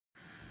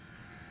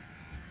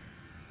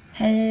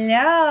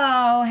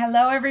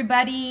Hello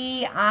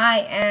everybody.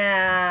 I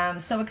am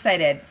so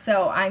excited.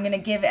 So I'm going to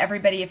give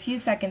everybody a few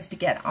seconds to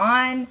get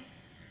on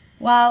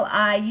while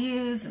I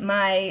use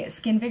my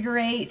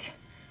Skinvigorate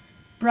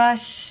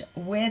brush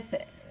with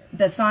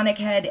the sonic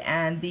head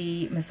and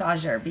the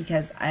massager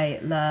because I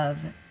love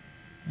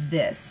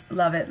this.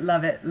 Love it,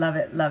 love it, love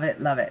it, love it,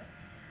 love it.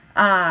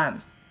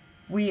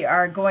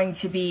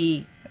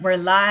 We're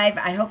live.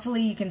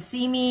 Hopefully you can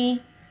see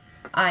me.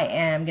 I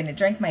am going to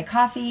drink my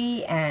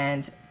coffee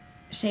and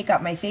shake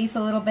up my face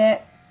a little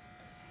bit.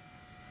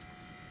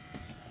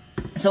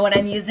 So what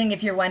I'm using,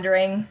 if you're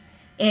wondering,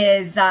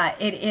 is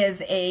it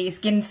is a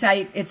it's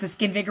a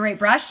Skinvigorate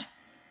brush.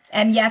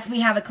 And yes, we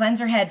have a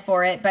cleanser head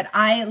for it, but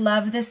I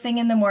love this thing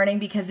in the morning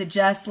because it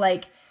just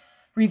like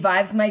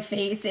revives my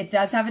face. It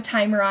does have a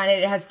timer on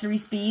it. It has 3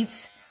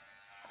 speeds.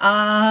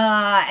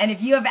 And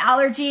if you have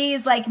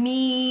allergies like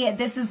me,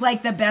 this is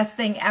like the best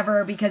thing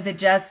ever because it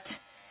just,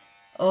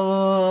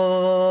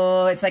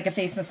 it's like a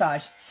face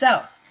massage.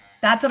 So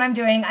that's what I'm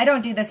doing. I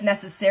don't do this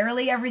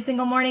necessarily every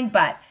single morning,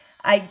 but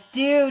I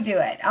do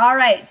it. All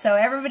right, so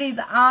everybody's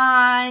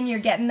on. You're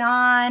getting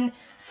on.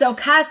 So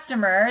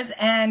customers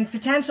and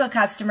potential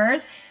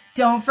customers,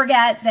 don't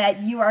forget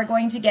that you are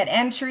going to get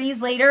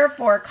entries later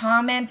for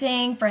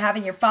commenting, for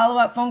having your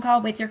follow-up phone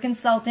call with your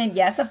consultant.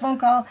 Yes, a phone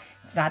call.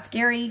 It's not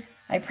scary,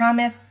 I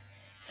promise.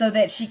 So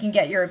that she can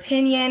get your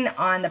opinion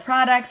on the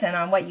products and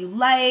on what you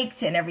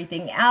liked and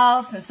everything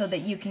else, and so that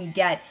you can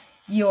get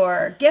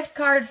your gift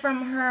card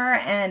from her.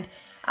 And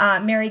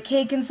Mary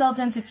Kay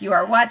consultants, if you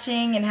are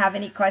watching and have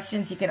any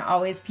questions, you can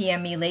always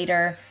PM me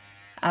later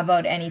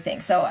about anything.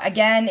 So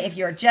again, if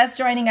you're just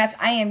joining us,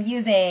 I am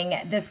using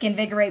the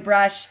Skinvigorate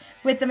brush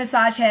with the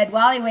massage head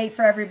while I wait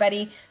for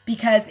everybody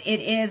because it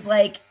is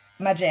like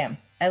my jam.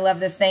 I love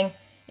this thing.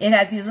 It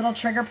has these little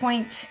trigger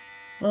point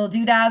little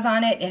doodads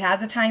on it. It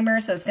has a timer,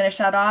 so it's going to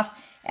shut off.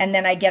 And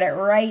then I get it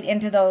right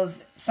into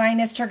those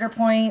sinus trigger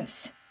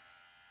points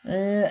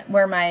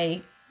where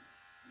my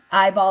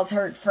eyeballs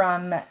hurt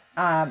from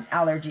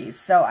allergies.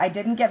 So I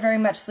didn't get very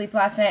much sleep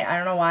last night. I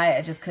don't know why.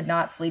 I just could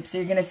not sleep. So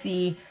you're going to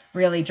see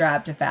really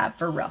drab to fab.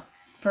 For real.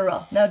 For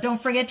real. Now,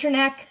 don't forget your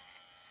neck.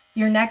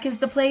 Your neck is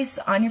the place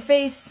on your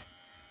face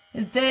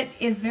that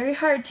is very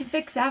hard to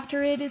fix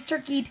after it is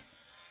turkeyed.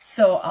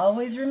 So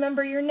always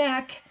remember your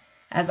neck.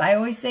 As I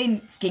always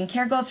say,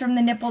 skincare goes from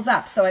the nipples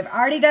up. So I've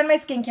already done my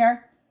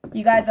skincare.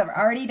 You guys have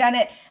already done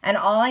it. And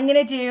all I'm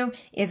going to do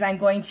is I'm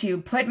going to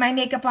put my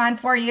makeup on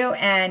for you.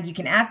 And you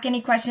can ask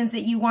any questions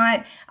that you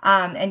want.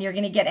 And you're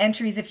going to get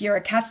entries if you're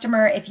a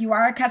customer. If you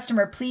are a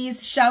customer,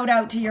 please shout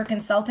out to your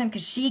consultant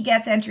because she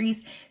gets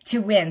entries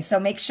to win. So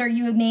make sure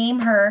you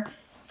name her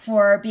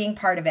for being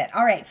part of it.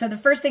 All right. So the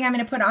first thing I'm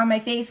going to put on my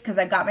face, because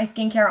I've got my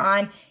skincare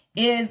on,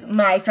 is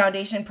my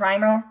foundation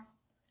primer.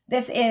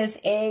 This is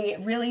a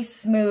really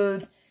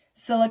smooth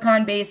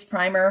silicone-based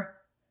primer.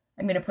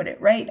 I'm going to put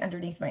it right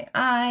underneath my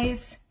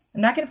eyes.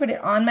 I'm not going to put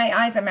it on my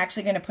eyes. I'm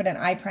actually going to put an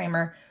eye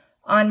primer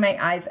on my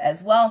eyes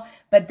as well.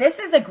 But this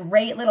is a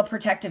great little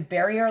protective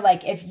barrier.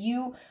 Like if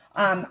you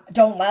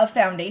don't love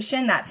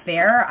foundation, that's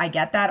fair. I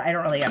get that. I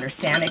don't really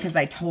understand it because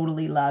I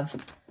totally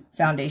love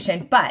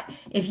foundation. But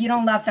if you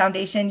don't love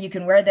foundation, you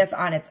can wear this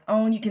on its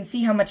own. You can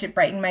see how much it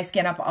brightened my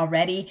skin up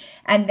already.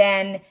 And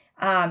then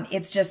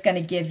it's just going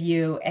to give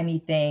you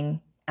anything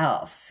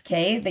else,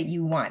 okay, that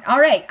you want. All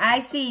right,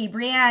 I see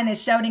Brianne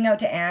is shouting out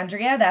to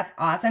Andrea. That's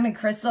awesome. And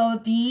Crystal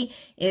D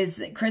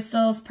is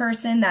Crystal's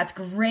person. That's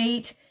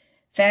great.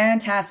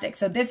 Fantastic.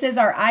 So this is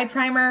our eye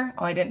primer.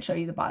 Oh, I didn't show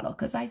you the bottle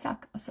because I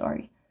suck. Oh,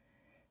 sorry.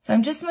 So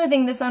I'm just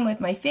smoothing this on with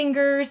my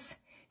fingers.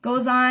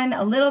 Goes on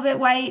a little bit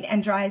white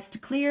and dries to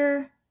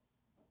clear.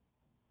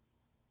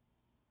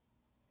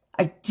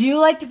 I do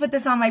like to put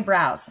this on my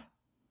brows,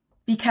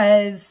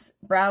 because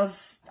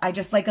brows, I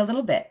just like a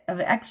little bit of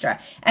extra.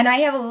 And I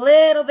have a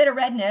little bit of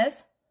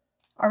redness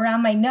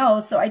around my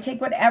nose, so I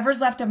take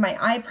whatever's left of my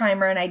eye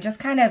primer and I just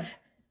kind of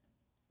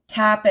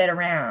tap it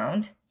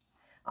around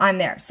on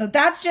there. So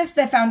that's just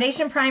the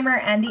foundation primer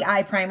and the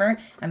eye primer.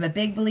 I'm a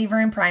big believer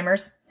in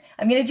primers.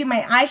 I'm going to do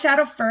my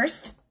eyeshadow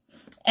first.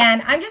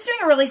 And I'm just doing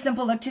a really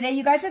simple look today.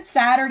 You guys, it's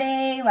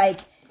Saturday,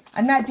 like,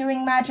 I'm not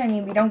doing much. I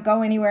mean, we don't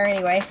go anywhere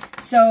anyway.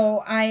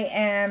 So I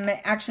am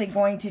actually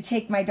going to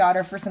take my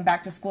daughter for some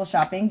back to school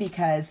shopping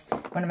because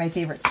one of my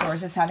favorite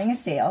stores is having a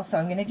sale. So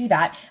I'm going to do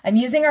that. I'm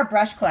using our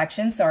brush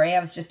collection. Sorry, I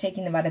was just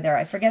taking them out of there.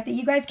 I forget that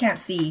you guys can't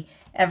see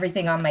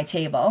everything on my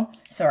table.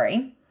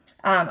 Sorry.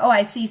 Oh,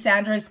 I see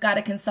Sandra's got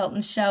a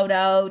consultant shout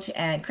out,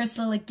 and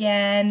Crystal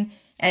again.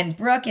 And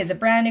Brooke is a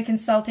brand new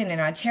consultant in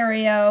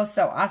Ontario.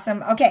 So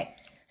awesome. Okay.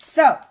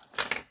 So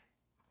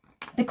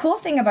the cool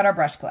thing about our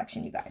brush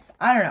collection, you guys,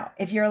 I don't know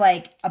if you're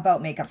like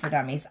about makeup for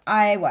dummies.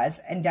 I was,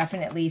 and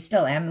definitely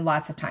still am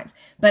lots of times.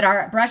 But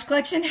our brush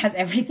collection has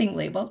everything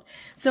labeled.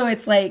 So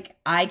it's like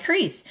eye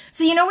crease.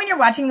 So you know when you're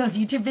watching those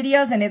YouTube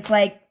videos and it's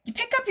like, you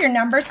pick up your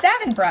number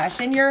 7 brush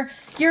and your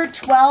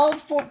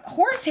 12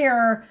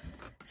 horsehair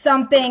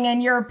something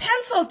and your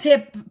pencil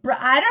tip,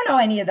 I don't know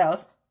any of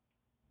those.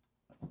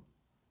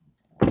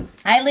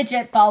 I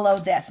legit follow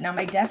this. Now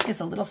my desk is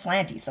a little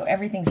slanty, so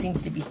everything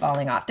seems to be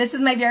falling off. This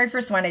is my very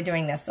first one of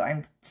doing this, so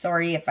I'm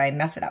sorry if I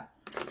mess it up.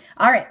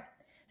 All right,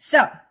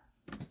 so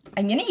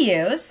I'm gonna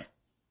use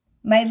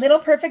my Little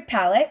Perfect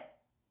palette.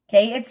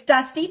 Okay, it's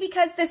dusty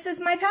because this is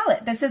my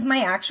palette. This is my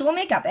actual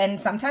makeup, and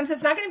sometimes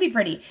it's not gonna be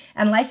pretty,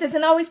 and life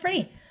isn't always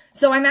pretty.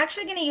 So I'm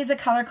actually gonna use a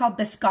color called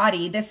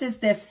Biscotti. This is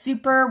this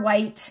super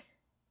white,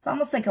 it's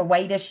almost like a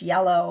whitish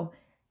yellow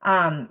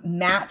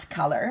matte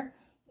color.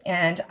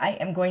 And I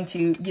am going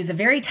to use a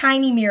very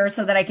tiny mirror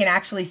so that I can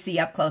actually see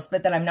up close,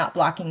 but that I'm not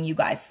blocking you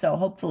guys. So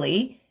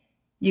hopefully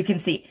you can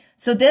see.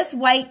 So this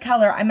white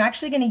color, I'm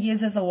actually going to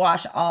use as a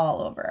wash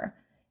all over.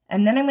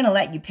 And then I'm going to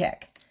let you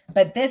pick.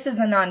 But this is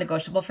a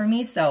non-negotiable for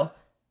me, so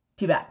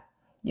too bad.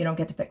 You don't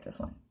get to pick this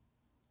one.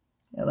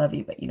 I love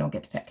you, but you don't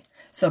get to pick.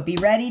 So be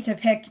ready to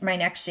pick my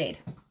next shade.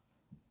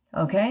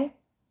 Okay?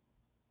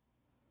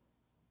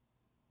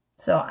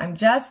 So I'm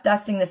just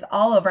dusting this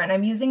all over, and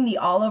I'm using the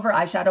all over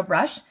eyeshadow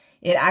brush.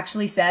 It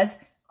actually says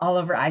all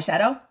over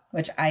eyeshadow,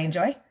 which I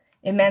enjoy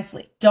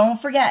immensely. Don't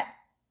forget,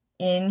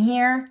 in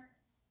here,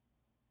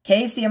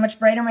 okay, see how much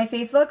brighter my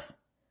face looks?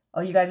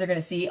 Oh, you guys are going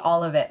to see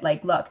all of it.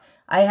 Like, look,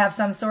 I have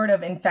some sort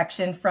of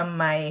infection from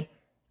my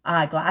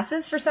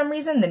glasses for some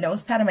reason. The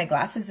nose pad of my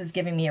glasses is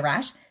giving me a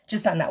rash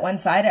just on that one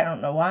side. I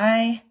don't know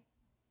why.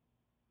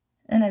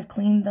 And I've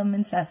cleaned them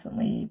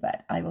incessantly,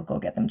 but I will go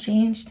get them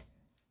changed.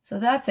 So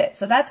that's it.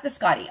 So that's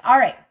Biscotti. All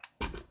right.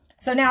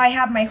 So now I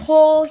have my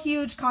whole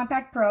huge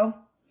Compact Pro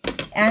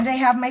and I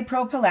have my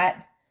Pro Palette.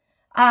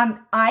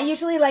 I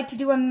usually like to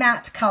do a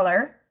matte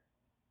color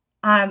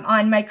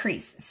on my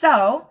crease.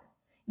 So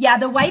yeah,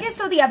 the white is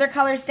so the other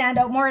colors stand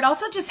out more. It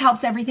also just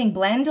helps everything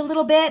blend a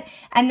little bit.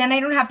 And then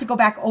I don't have to go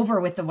back over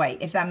with the white,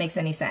 if that makes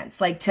any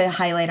sense, like to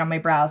highlight on my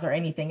brows or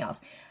anything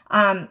else.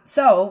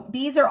 So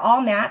these are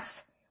all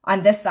mattes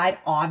on this side.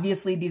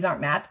 Obviously, these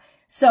aren't mattes.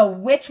 So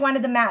which one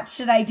of the mattes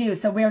should I do?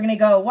 So we're going to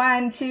go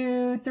 1,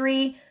 2,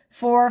 3,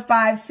 4,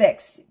 5,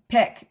 6.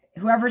 Pick.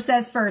 Whoever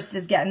says first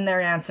is getting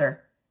their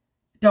answer.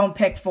 Don't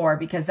pick 4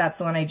 because that's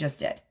the one I just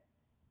did.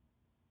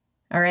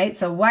 All right.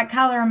 So what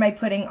color am I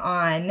putting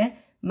on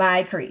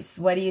my crease?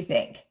 What do you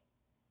think?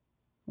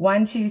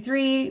 1, 2,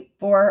 3,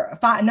 4,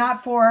 5,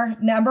 not 4,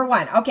 number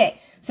 1. Okay.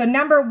 So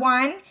number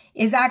 1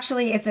 is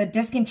actually, it's a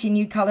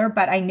discontinued color,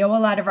 but I know a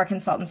lot of our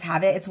consultants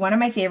have it. It's one of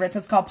my favorites.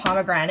 It's called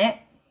Pomegranate.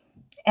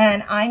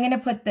 And I'm going to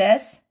put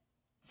this,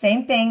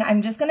 same thing.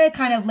 I'm just going to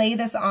kind of lay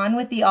this on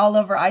with the all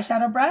over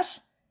eyeshadow brush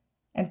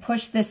and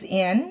push this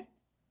in.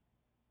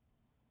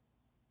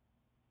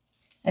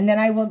 And then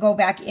I will go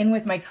back in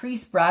with my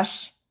crease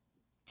brush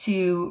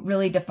to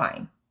really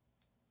define.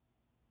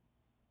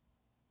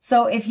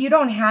 So if you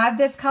don't have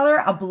this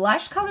color, a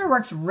blush color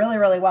works really,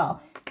 really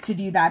well to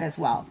do that as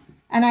well.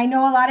 And I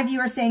know a lot of you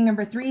are saying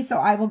number 3, so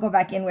I will go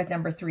back in with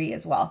number 3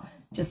 as well,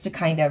 just to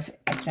kind of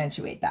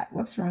accentuate that.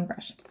 Whoops, wrong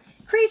brush.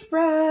 Crease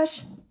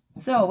brush.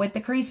 So with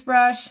the crease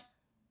brush,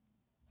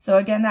 so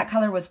again, that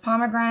color was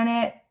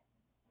Pomegranate,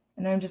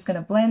 and I'm just going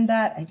to blend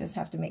that. I just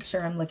have to make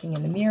sure I'm looking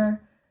in the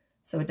mirror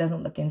so it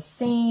doesn't look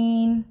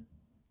insane.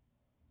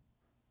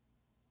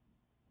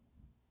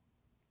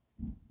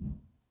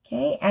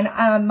 Okay,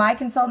 and my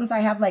consultants, I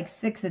have like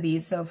 6 of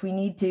these, so if we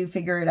need to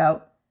figure it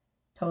out,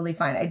 totally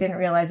fine. I didn't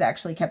realize I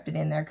actually kept it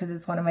in there because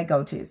it's one of my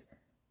go-tos.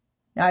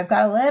 Now I've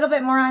got a little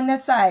bit more on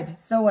this side,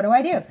 so what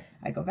do?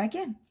 I go back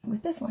in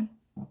with this one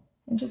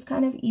and just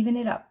kind of even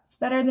it up. It's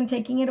better than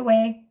taking it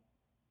away.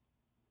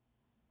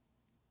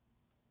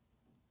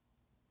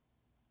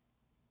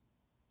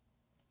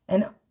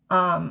 And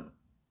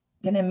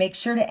gonna make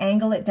sure to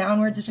angle it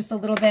downwards just a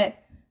little bit.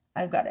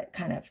 I've got it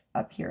kind of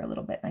up here a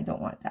little bit. I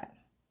don't want that.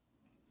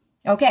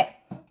 Okay,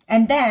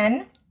 and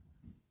then,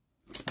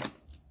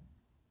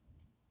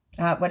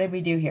 what did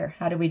we do here?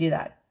 How did we do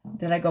that?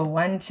 Did I go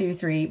 1, 2,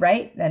 3,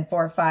 right? Then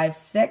 4, 5,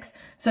 6.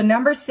 So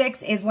number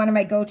 6 is one of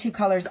my go-to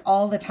colors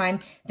all the time.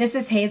 This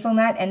is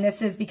hazelnut, and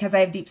this is because I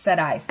have deep set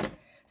eyes.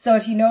 So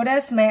if you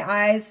notice, my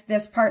eyes,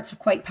 this part's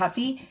quite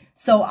puffy.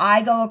 So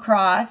I go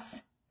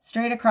across,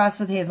 straight across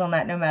with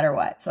hazelnut no matter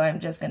what. So I'm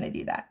just going to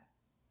do that.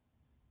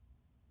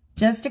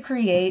 Just to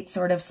create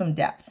sort of some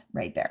depth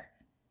right there.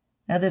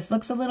 Now this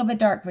looks a little bit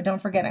dark, but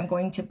don't forget I'm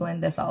going to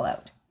blend this all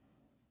out.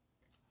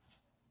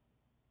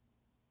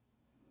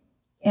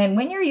 And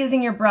when you're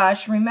using your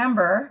brush,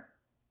 remember,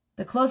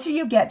 the closer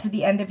you get to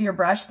the end of your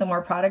brush, the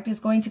more product is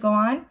going to go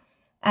on.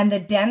 And the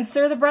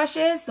denser the brush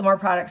is, the more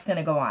product's going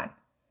to go on.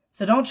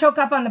 So don't choke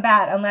up on the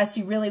bat unless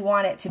you really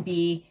want it to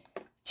be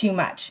too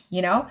much,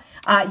 you know?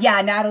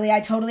 Yeah, Natalie, I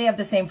totally have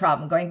the same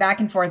problem, going back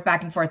and forth,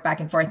 back and forth, back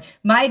and forth.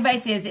 My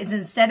advice is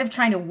instead of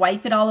trying to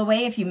wipe it all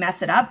away if you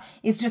mess it up,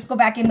 is just go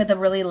back in with a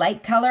really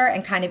light color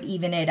and kind of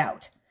even it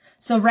out.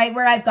 So right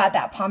where I've got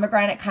that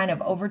pomegranate kind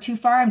of over too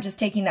far, I'm just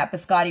taking that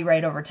biscotti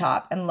right over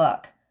top. And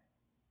look,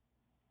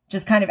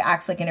 just kind of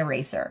acts like an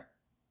eraser.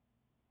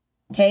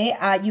 Okay,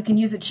 you can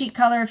use a cheek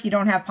color if you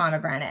don't have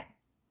pomegranate.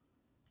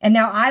 And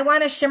now I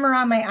want to shimmer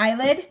on my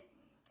eyelid.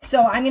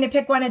 So I'm going to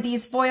pick one of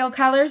these foil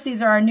colors.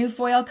 These are our new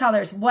foil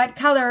colors. What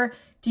color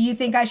do you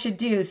think I should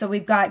do? So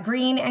we've got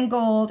green and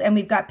gold, and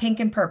we've got pink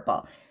and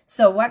purple.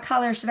 So what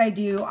color should I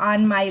do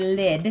on my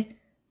lid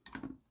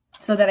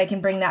so that I can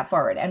bring that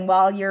forward? And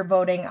while you're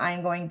voting,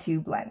 I'm going to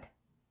blend,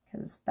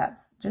 because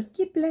that's just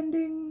keep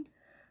blending.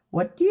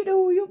 What do?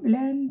 You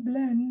blend,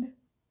 blend.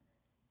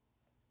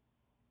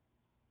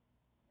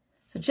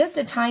 So just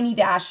a tiny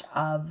dash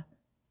of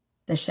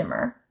the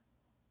shimmer.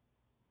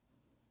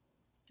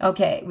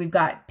 Okay, we've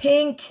got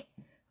pink,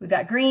 we've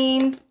got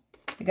green,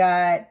 we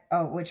got,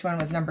 oh, which one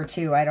was number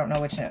 2? I don't know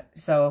which,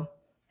 so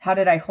how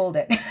did I hold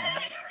it?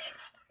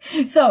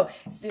 So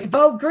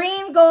vote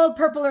green, gold,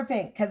 purple, or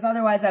pink, because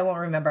otherwise I won't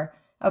remember.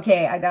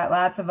 Okay, I got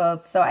lots of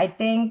votes. So I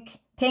think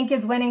pink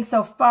is winning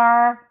so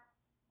far.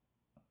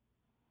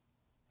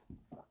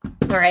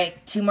 All right,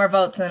 2 more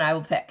votes and then I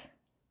will pick.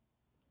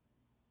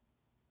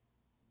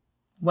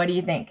 What do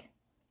you think?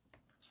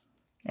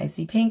 I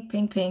see pink,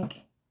 pink,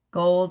 pink,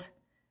 gold.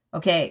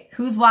 Okay,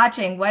 who's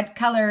watching? What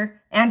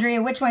color?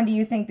 Andrea, which one do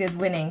you think is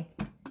winning?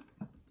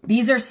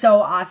 These are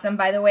so awesome,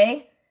 by the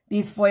way.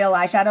 These foil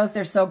eyeshadows,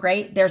 they're so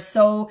great. They're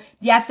so,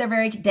 yes, they're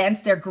very dense.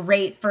 They're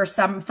great for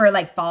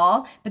like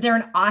fall, but they're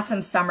an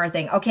awesome summer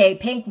thing. Okay,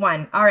 pink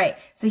one. All right,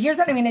 so here's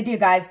what I'm gonna do,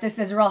 guys. This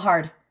is real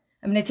hard.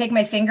 I'm gonna take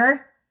my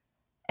finger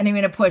and I'm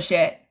gonna push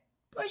it.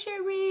 Push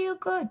it real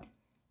good.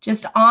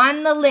 Just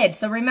on the lid.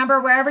 So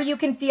remember, wherever you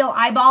can feel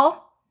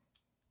eyeball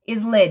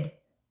is lid.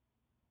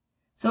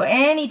 So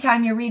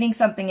anytime you're reading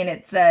something and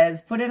it says,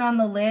 put it on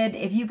the lid,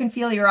 if you can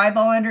feel your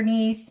eyeball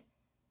underneath,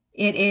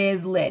 it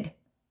is lid.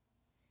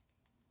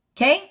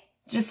 Okay,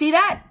 just see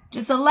that?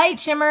 Just a light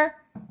shimmer,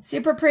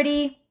 super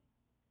pretty.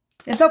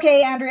 It's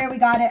okay, Andrea, we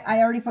got it. I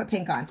already put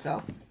pink on,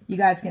 so you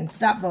guys can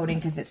stop voting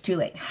because it's too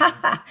late.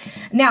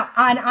 Now,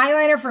 an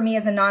eyeliner for me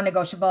is a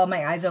non-negotiable.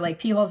 My eyes are like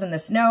pea holes in the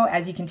snow,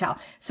 as you can tell.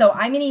 So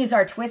I'm going to use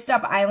our Twist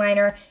Up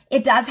eyeliner.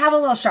 It does have a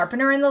little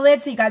sharpener in the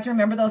lid, so you guys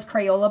remember those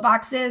Crayola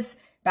boxes?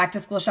 Back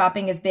to school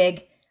shopping is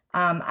big.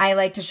 I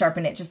like to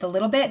sharpen it just a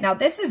little bit. Now,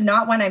 this is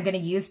not one I'm going to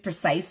use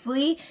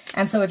precisely.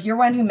 And so if you're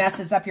one who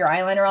messes up your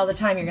eyeliner all the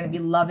time, you're going to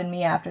be loving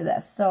me after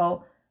this.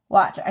 So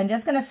watch. I'm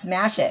just going to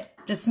smash it.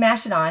 Just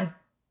smash it on.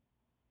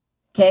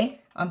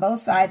 Okay, on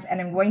both sides. And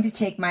I'm going to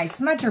take my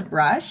smudger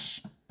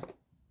brush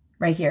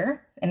right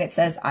here. And it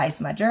says eye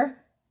smudger.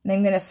 And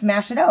I'm going to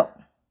smash it out.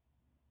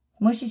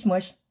 Smushy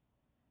smush.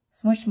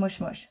 Smush, smush,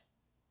 smush.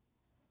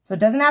 So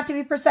it doesn't have to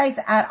be precise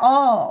at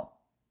all.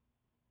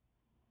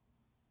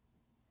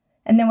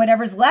 And then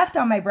whatever's left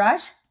on my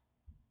brush,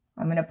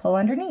 I'm going to pull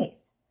underneath.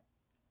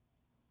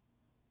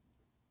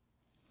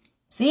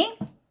 See?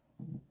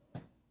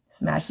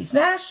 Smashy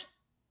smash.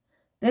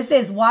 This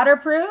is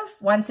waterproof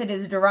once it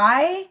is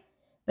dry,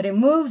 but it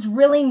moves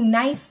really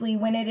nicely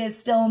when it is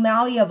still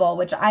malleable,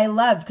 which I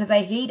love because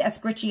I hate a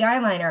squishy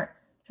eyeliner.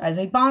 Drives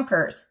me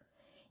bonkers.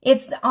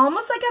 It's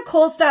almost like a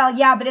cold style,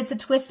 yeah, but it's a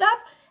twist up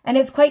and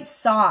it's quite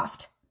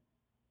soft.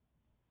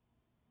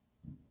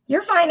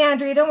 You're fine,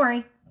 Andrea, don't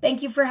worry.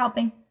 Thank you for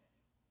helping.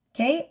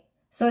 Okay,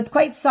 so it's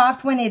quite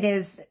soft when it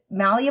is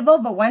malleable,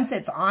 but once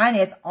it's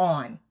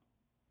on.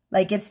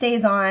 Like it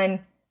stays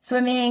on,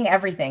 swimming,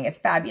 everything. It's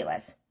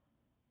fabulous.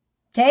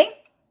 Okay,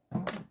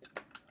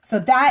 so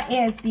that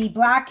is the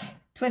black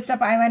Twist Up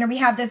eyeliner. We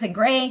have this in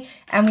gray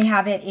and we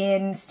have it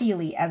in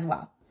steely as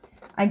well.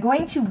 I'm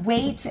going to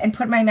wait and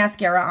put my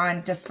mascara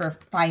on just for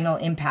final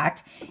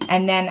impact.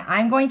 And then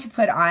I'm going to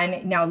put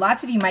on, now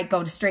lots of you might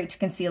go straight to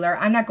concealer.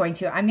 I'm not going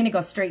to. I'm going to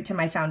go straight to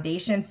my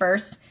foundation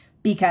first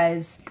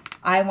because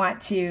I want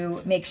to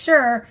make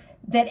sure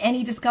that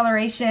any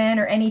discoloration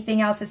or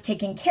anything else is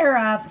taken care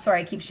of.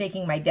 Sorry, I keep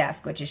shaking my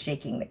desk, which is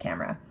shaking the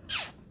camera.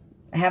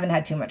 I haven't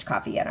had too much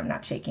coffee yet. I'm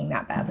not shaking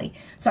that badly.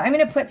 So I'm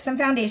going to put some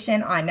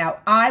foundation on. Now,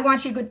 I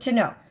want you to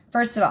know,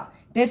 first of all,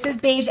 this is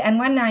beige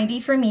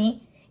N190 for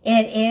me.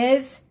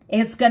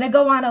 It's going to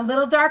go on a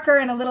little darker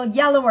and a little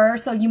yellower,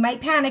 so you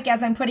might panic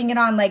as I'm putting it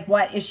on, like,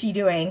 what is she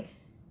doing?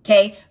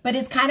 Okay, but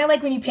it's kind of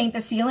like when you paint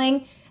the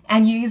ceiling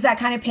and you use that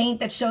kind of paint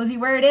that shows you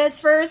where it is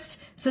first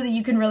so that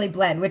you can really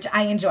blend, which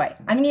I enjoy.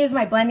 I'm going to use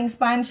my blending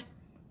sponge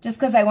just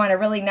because I want a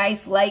really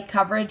nice light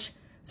coverage.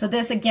 So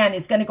this, again,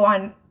 is going to go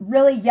on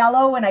really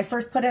yellow when I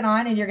first put it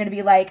on, and you're going to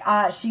be like,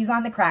 she's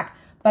on the crack,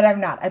 but I'm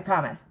not, I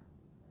promise.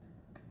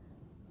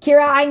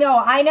 Kira, I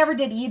know, I never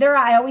did either.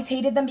 I always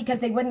hated them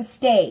because they wouldn't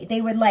stay. They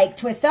would like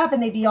twist up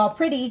and they'd be all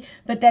pretty,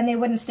 but then they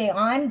wouldn't stay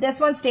on. This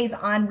one stays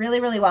on really,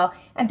 really well.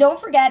 And don't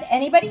forget,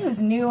 anybody who's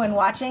new and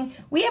watching,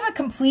 we have a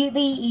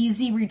completely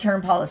easy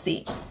return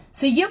policy.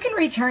 So you can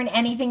return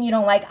anything you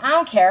don't like. I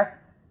don't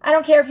care. I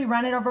don't care if you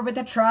run it over with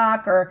a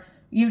truck or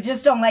you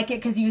just don't like it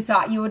because you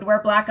thought you would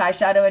wear black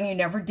eyeshadow and you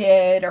never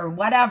did or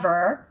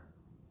whatever.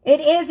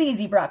 It is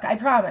easy, Brooke, I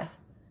promise.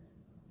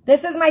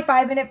 This is my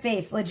 5-minute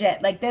face,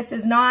 legit. Like, this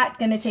is not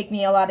going to take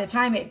me a lot of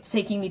time. It's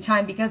taking me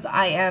time because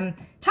I am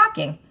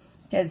talking.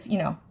 Because, you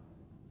know.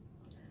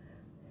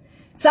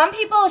 Some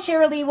people,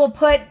 Shirley, will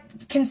put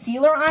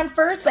concealer on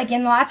first. Like,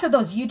 in lots of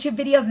those YouTube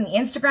videos and the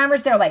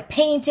Instagrammers, they're, like,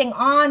 painting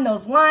on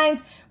those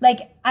lines.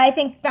 Like, I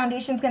think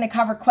foundation's going to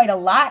cover quite a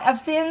lot of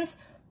sins.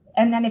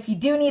 And then if you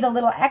do need a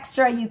little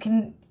extra, you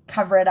can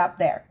cover it up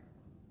there.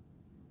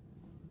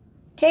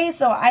 Okay,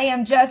 so I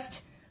am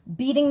just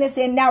beating this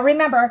in. Now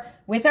remember,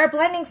 with our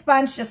blending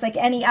sponge, just like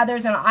any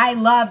others, and I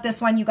love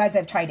this one, you guys,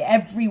 I've tried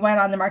every one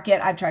on the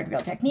market. I've tried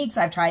Real Techniques,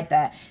 I've tried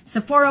the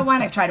Sephora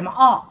one, I've tried them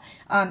all.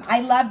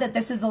 I love that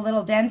this is a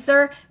little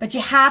denser, but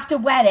you have to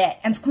wet it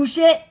and squish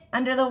it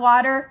under the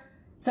water.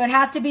 So it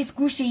has to be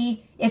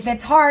squishy. If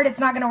it's hard, it's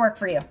not going to work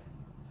for you.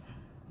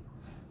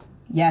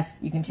 Yes,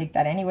 you can take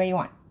that any way you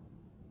want.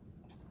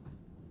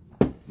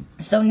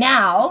 So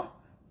now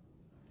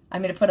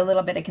I'm going to put a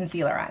little bit of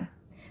concealer on.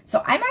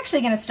 So I'm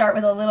actually going to start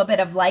with a little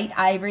bit of light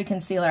ivory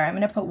concealer. I'm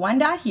going to put one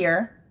dot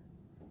here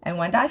and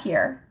one dot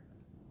here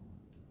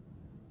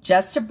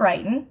just to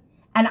brighten.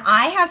 And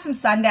I have some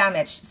sun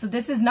damage, so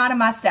this is not a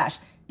mustache.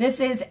 This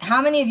is,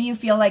 how many of you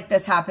feel like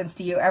this happens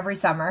to you every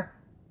summer?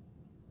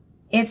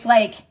 It's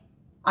like,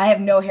 I have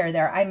no hair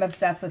there. I'm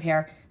obsessed with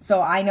hair.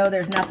 So I know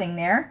there's nothing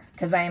there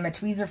because I am a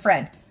tweezer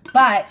friend.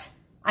 But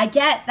I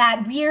get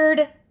that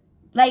weird,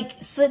 like,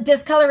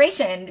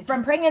 discoloration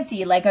from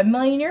pregnancy like a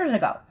million years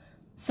ago.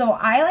 So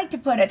I like to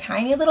put a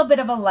tiny little bit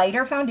of a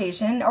lighter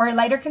foundation or a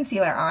lighter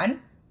concealer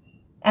on.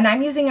 And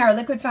I'm using our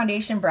liquid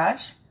foundation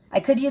brush. I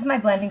could use my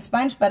blending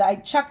sponge, but I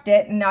chucked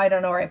it and now I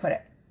don't know where I put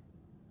it.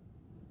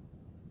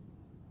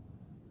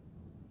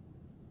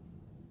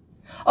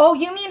 Oh,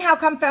 you mean how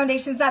come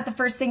foundation's not the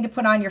first thing to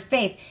put on your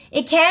face?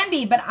 It can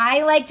be, but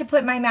I like to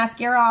put my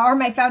mascara or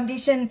my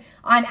foundation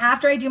on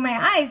after I do my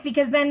eyes,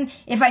 because then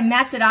if I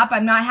mess it up,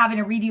 I'm not having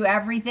to redo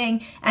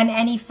everything and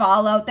any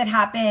fallout that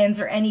happens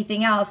or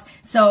anything else.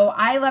 So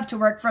I love to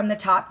work from the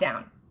top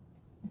down.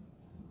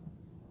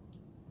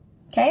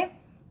 Okay?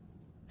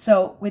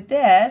 So with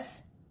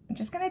this, I'm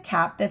just going to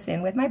tap this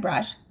in with my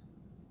brush.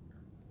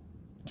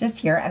 Just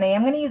here. And I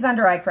am going to use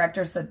under eye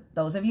corrector. So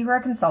those of you who are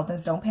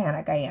consultants, don't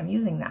panic. I am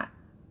using that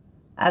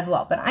as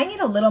well. But I need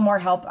a little more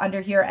help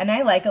under here. And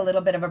I like a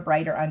little bit of a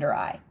brighter under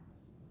eye.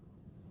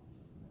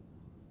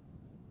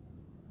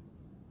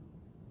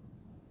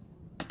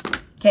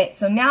 Okay,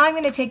 so now I'm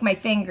going to take my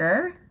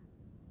finger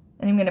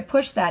and I'm going to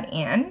push that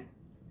in.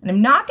 And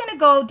I'm not going to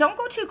go, don't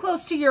go too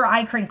close to your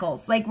eye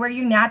crinkles, like where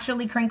you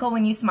naturally crinkle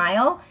when you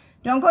smile.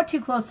 Don't go too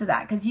close to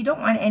that because you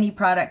don't want any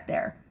product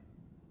there.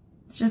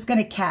 It's just going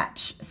to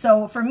catch.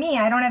 So for me,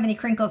 I don't have any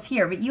crinkles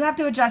here, but you have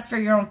to adjust for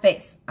your own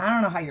face. I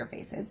don't know how your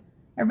face is.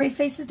 Everybody's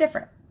face is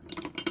different.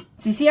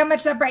 So you see how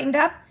much that brightened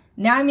up?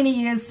 Now I'm going to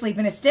use Sleep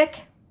in a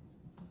Stick.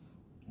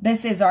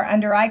 This is our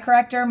under eye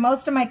corrector.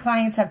 Most of my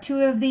clients have 2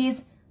 of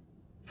these.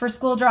 For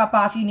school drop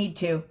off, you need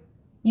 2.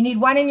 You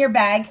need 1 in your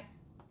bag.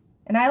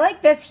 And I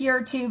like this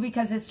here too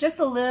because it's just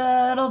a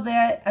little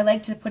bit. I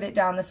like to put it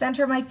down the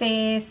center of my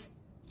face.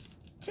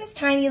 Just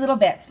tiny little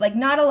bits, like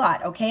not a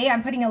lot, okay?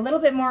 I'm putting a little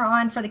bit more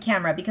on for the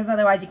camera because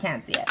otherwise you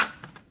can't see it.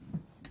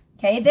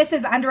 Okay, this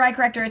is under eye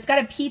corrector. It's got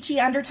a peachy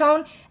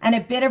undertone and a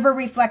bit of a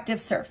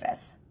reflective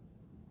surface.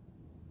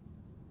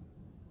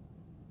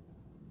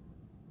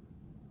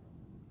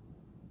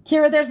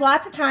 Kira, there's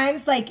lots of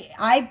times, like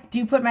I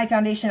do put my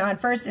foundation on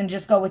first and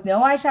just go with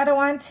no eyeshadow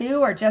on too,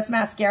 or just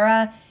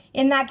mascara.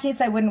 In that case,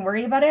 I wouldn't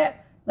worry about it.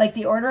 Like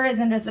the order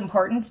isn't as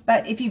important,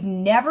 but if you've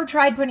never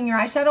tried putting your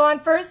eyeshadow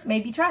on first,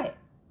 maybe try it.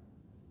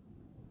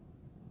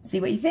 See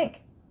what you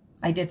think.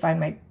 I did find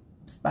my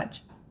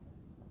sponge.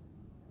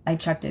 I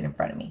chucked it in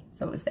front of me,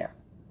 so it was there.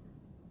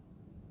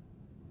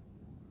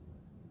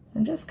 So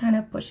I'm just kind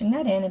of pushing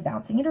that in and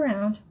bouncing it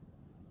around.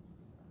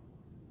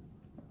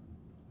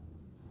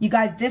 You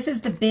guys, this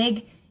is the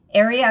big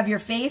area of your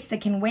face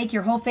that can wake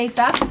your whole face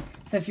up.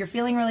 So if you're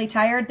feeling really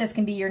tired, this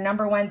can be your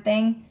 #1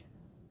 thing,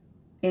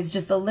 is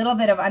just a little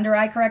bit of under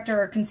eye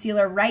corrector or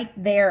concealer right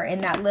there in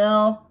that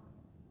little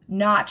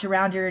notch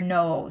around your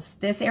nose.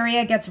 This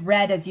area gets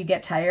red as you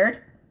get tired.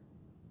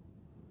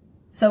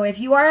 So if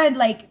you are a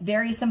like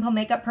very simple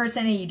makeup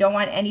person and you don't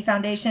want any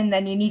foundation,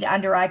 then you need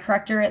under eye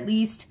corrector at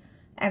least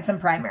and some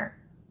primer.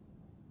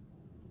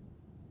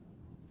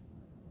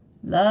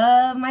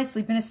 Love my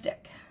Sleep in a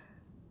Stick.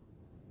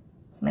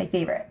 It's my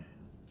favorite.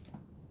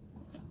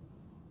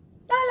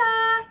 La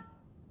la.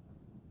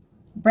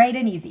 Bright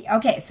and easy.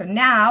 Okay, so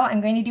now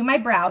I'm going to do my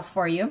brows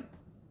for you.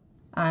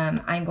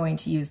 I'm going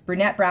to use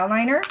brunette brow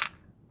liner.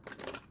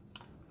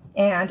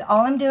 And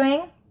all I'm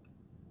doing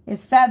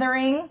is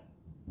feathering.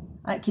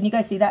 Can you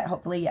guys see that?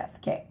 Hopefully, yes.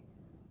 Okay.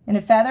 And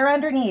a feather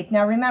underneath.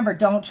 Now remember,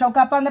 don't choke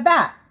up on the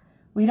back.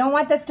 We don't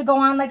want this to go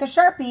on like a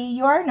Sharpie.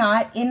 You are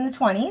not in the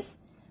 20s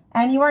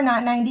and you are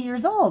not 90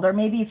 years old. Or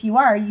maybe if you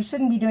are, you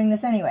shouldn't be doing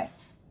this anyway.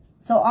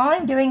 So all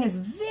I'm doing is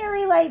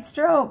very light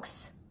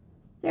strokes.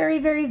 Very,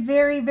 very,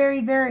 very,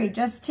 very, very,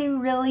 just to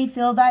really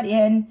fill that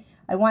in.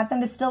 I want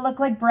them to still look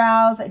like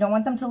brows. I don't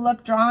want them to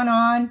look drawn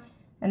on.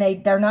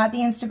 And they're not the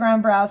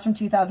Instagram brows from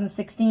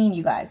 2016,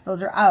 you guys.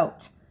 Those are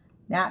out.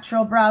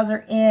 Natural brows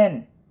are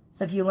in.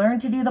 So if you learn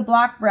to do the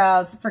block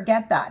brows,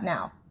 forget that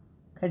now,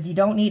 because you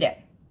don't need it.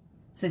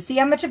 So see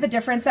how much of a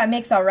difference that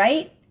makes, all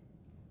right?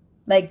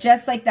 Like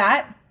just like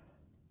that.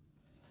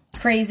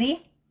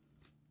 Crazy.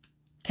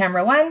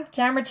 Camera 1,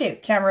 camera 2.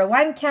 Camera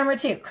 1, camera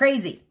 2.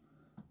 Crazy.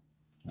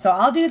 So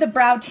I'll do the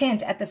brow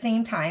tint at the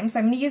same time. So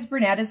I'm going to use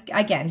brunette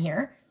again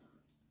here.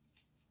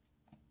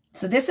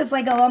 So this is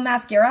like a little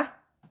mascara.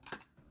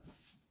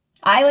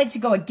 I like to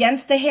go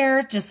against the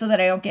hair just so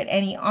that I don't get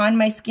any on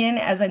my skin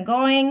as I'm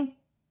going.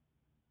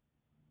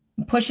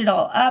 Push it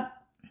all up.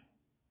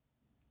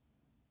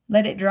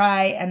 Let it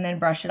dry and then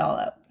brush it all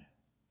out.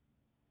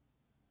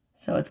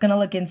 So it's going to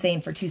look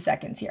insane for 2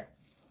 seconds here.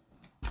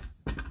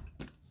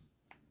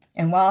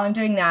 And while I'm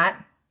doing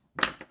that,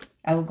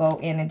 I will go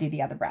in and do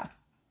the other brow.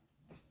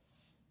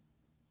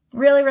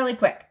 Really, really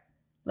quick.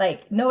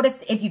 Like,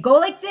 notice if you go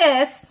like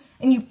this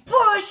and you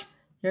push,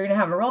 you're going to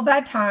have a real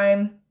bad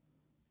time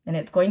and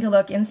it's going to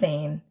look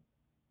insane.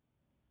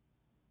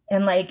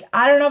 And like,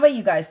 I don't know about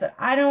you guys, but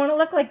I don't want to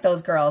look like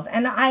those girls.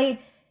 And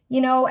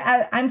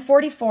I'm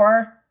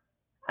 44.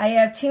 I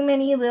have too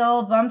many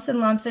little bumps and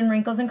lumps and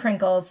wrinkles and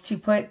crinkles to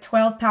put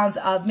 12 pounds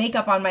of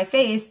makeup on my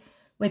face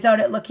without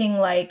it looking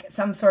like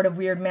some sort of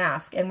weird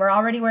mask. And we're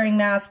already wearing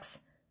masks.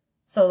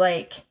 So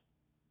like,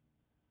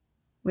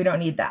 we don't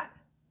need that.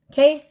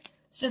 Okay?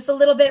 It's just a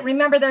little bit.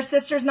 Remember, they're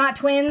sisters, not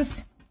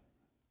twins.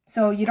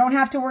 So you don't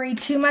have to worry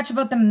too much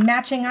about them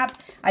matching up.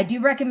 I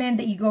do recommend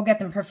that you go get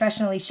them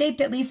professionally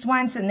shaped at least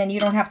once, and then you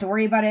don't have to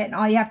worry about it. And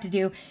all you have to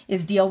do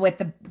is deal with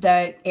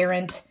the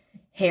errant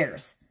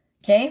hairs.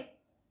 Okay?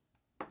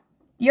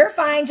 You're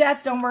fine,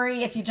 Jess. Don't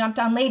worry. If you jumped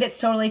on late, it's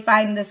totally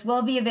fine. This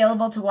will be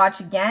available to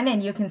watch again,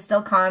 and you can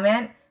still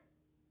comment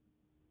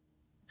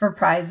for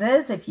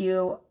prizes if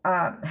you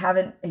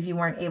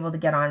weren't able to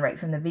get on right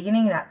from the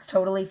beginning. That's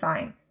totally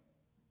fine.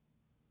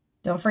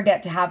 Don't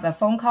forget to have a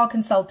phone call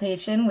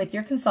consultation with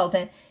your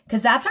consultant,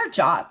 because that's our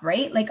job,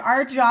 right? Like,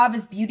 our job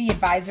as beauty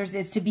advisors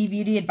is to be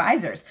beauty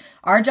advisors.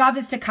 Our job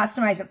is to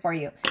customize it for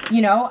you.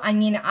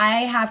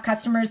 I have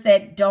customers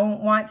that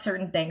don't want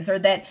certain things, or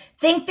that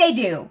think they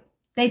do.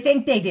 They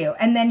think they do.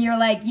 And then you're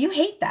like, you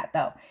hate that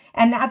though.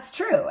 And that's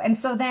true. And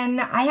so then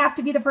I have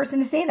to be the person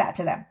to say that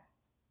to them.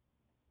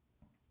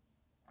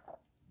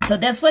 So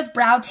this was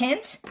brow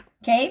tint.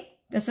 Okay.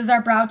 This is our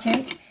brow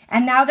tint.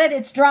 And now that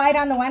it's dried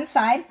on the one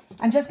side,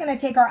 I'm just going to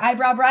take our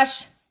eyebrow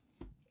brush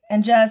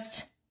and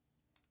just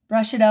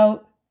brush it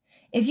out.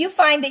 If you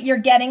find that you're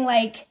getting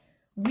like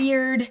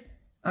weird,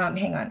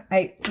 hang on.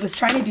 I was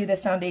trying to do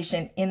this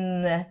foundation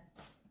in the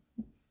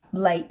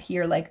light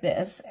here like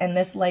this, and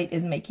this light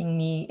is making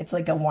me, it's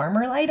like a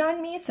warmer light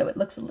on me, so it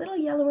looks a little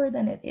yellower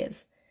than it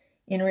is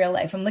in real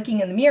life. I'm looking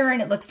in the mirror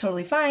and it looks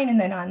totally fine, and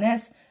then on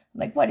this, I'm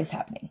like, what is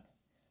happening?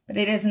 But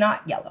it is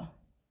not yellow.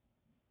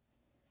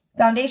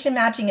 Foundation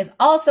matching is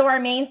also our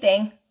main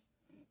thing,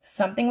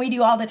 something we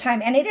do all the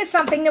time, and it is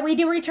something that we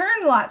do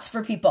return lots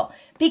for people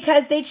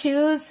because they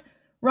choose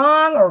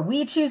wrong, or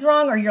we choose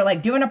wrong, or you're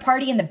like doing a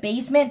party in the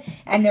basement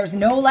and there's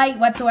no light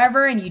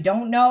whatsoever and you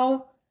don't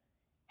know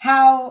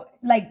how,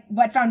 like,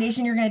 what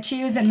foundation you're going to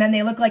choose, and then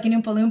they look like an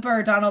Oompa Loompa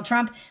or Donald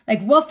Trump.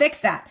 Like, we'll fix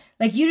that.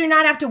 Like, you do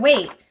not have to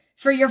wait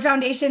for your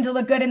foundation to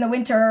look good in the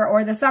winter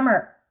or the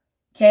summer.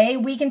 Okay?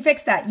 We can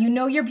fix that.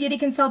 Your beauty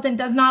consultant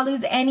does not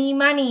lose any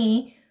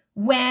money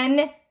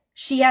when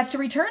she has to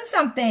return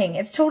something.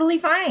 It's totally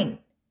fine.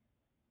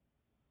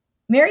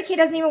 Mary Kay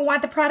doesn't even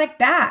want the product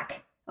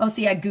back. Oh,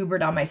 see, I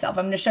goobered on myself.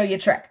 I'm going to show you a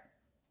trick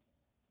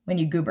when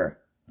you goober,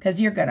 because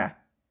you're gonna.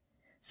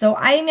 So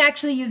I am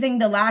actually using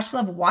the Lash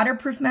Love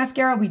waterproof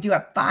mascara. We do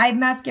have 5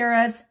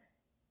 mascaras,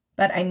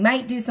 but I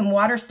might do some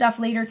water stuff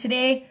later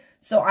today.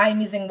 So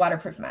I'm using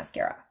waterproof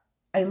mascara.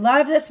 I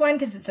love this one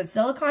because it's a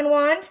silicone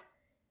wand.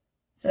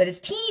 So it has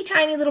teeny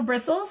tiny little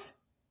bristles.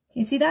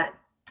 Can you see that?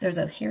 There's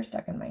a hair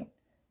stuck in my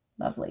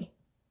lovely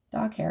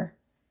dog hair.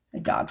 I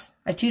have dogs.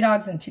 I have 2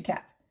 dogs and 2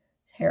 cats.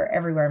 Hair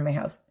everywhere in my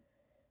house.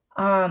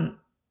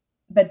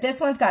 But this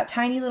one's got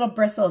tiny little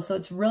bristles, so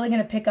it's really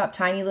going to pick up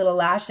tiny little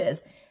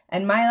lashes.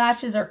 And my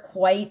lashes are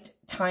quite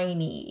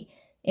tiny.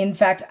 In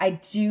fact, I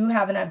do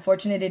have an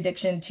unfortunate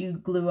addiction to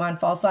glue on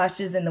false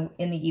lashes in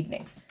the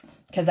evenings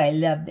because I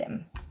love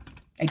them.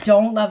 I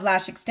don't love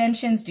lash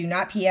extensions. Do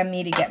not PM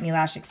me to get me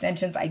lash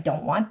extensions. I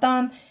don't want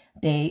them.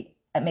 They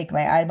make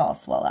my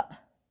eyeballs swell up.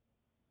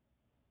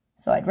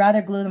 So I'd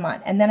rather glue them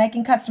on. And then I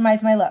can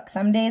customize my look.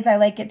 Some days I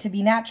like it to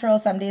be natural.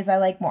 Some days I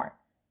like more.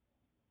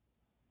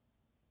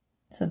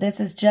 So this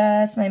is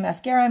just my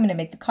mascara. I'm going to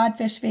make the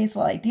codfish face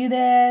while I do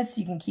this.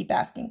 You can keep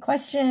asking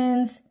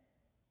questions.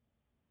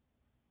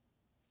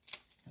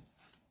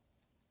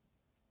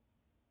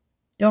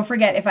 Don't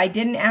forget, if I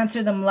didn't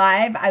answer them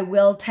live, I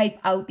will type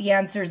out the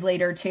answers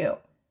later too.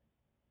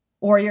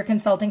 Or your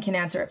consultant can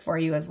answer it for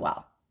you as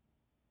well.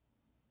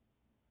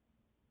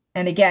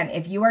 And again,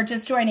 if you are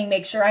just joining,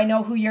 make sure I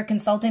know who your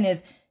consultant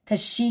is,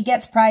 because she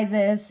gets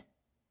prizes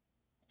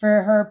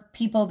for her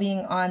people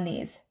being on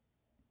these.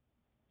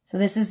 So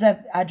this is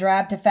a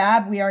drab to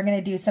fab. We are going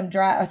to do some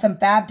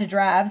fab to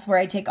drabs where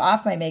I take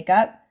off my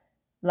makeup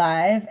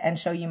live and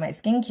show you my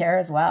skincare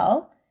as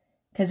well.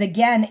 Because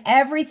again,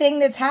 everything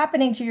that's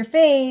happening to your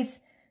face,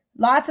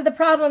 lots of the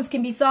problems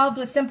can be solved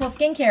with simple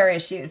skincare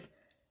issues,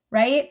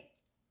 right?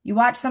 You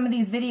watch some of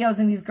these videos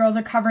and these girls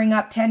are covering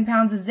up 10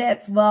 pounds of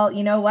zits. Well,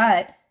 you know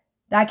what?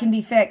 That can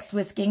be fixed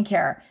with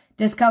skincare.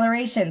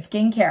 Discoloration,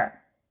 skincare.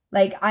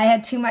 Like, I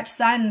had too much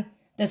sun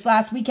this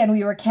last weekend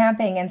we were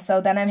camping, and so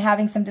then I'm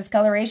having some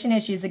discoloration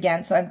issues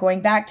again. So I'm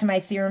going back to my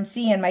Serum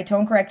C and my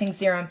tone correcting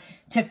serum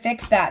to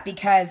fix that,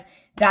 because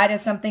that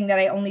is something that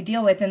I only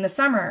deal with in the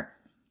summer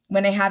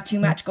when I have too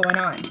much going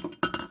on.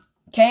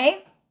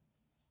 Okay?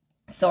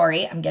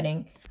 Sorry,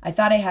 I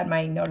thought I had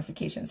my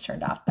notifications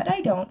turned off, but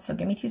I don't. So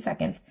give me 2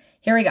 seconds.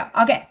 Here we go.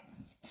 Okay.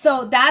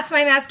 So that's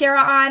my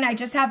mascara on. I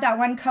just have that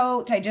one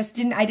coat. I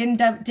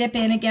didn't dip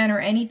in again or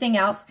anything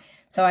else.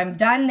 So I'm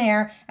done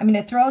there. I'm going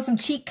to throw some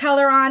cheek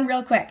color on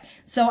real quick.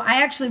 So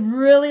I actually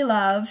really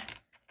love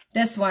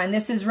this one.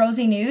 This is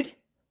Rosy Nude.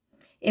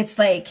 It's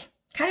like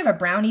kind of a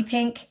brownie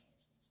pink.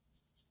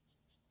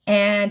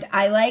 And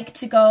I like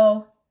to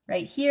go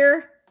right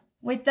here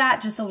with that,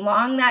 just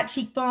along that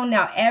cheekbone.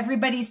 Now,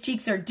 everybody's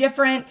cheeks are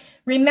different.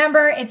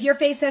 Remember, if your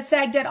face has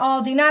sagged at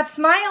all, do not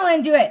smile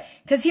and do it.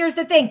 Because here's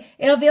the thing.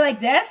 It'll be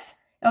like this.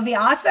 It'll be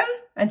awesome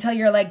until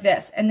you're like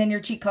this. And then your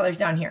cheek color's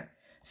down here.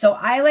 So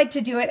I like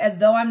to do it as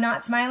though I'm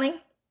not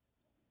smiling.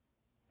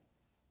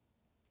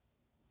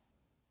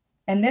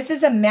 And this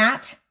is a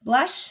matte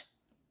blush.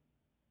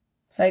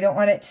 So I don't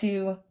want it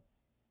to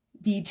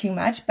be too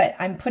much, but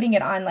I'm putting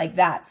it on like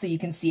that so you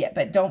can see it.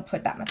 But don't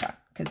put that much on,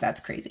 because that's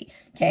crazy.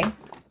 Okay.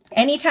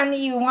 Anytime that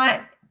you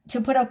want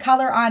to put a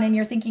color on and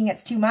you're thinking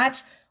it's too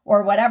much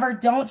or whatever,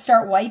 don't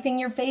start wiping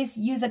your face.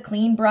 Use a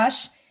clean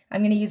brush.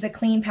 I'm going to use a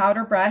clean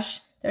powder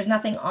brush. There's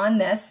nothing on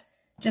this,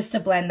 just to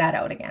blend that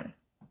out again.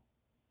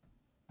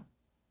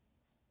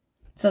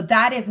 So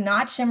that is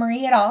not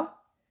shimmery at all.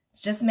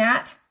 It's just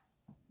matte.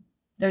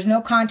 There's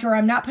no contour.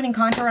 I'm not putting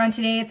contour on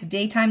today. It's a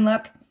daytime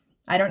look.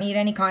 I don't need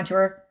any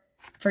contour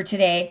for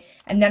today.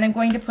 And then I'm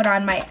going to put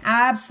on my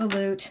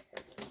absolute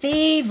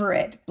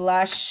favorite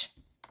blush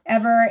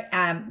ever.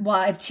 Well,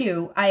 I have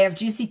two. I have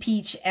Juicy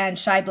Peach and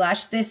Shy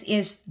Blush. This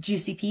is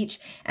Juicy Peach.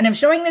 And I'm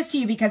showing this to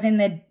you because in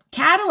the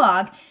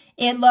catalog,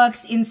 it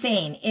looks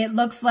insane. It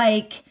looks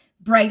like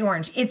bright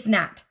orange. It's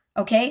not,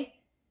 okay?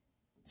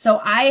 So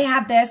I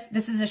have this.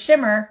 This is a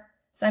shimmer.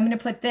 So I'm going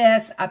to put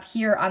this up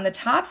here on the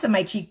tops of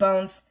my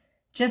cheekbones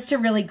just to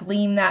really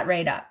gleam that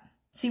right up.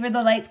 See where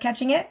the light's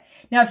catching it?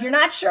 Now, if you're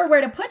not sure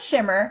where to put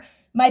shimmer,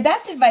 my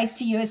best advice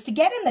to you is to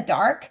get in the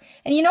dark.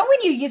 And you know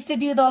when you used to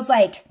do those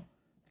like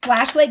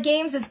flashlight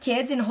games as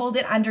kids and hold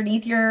it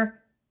underneath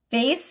your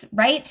face,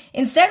 right?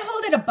 Instead,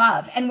 hold it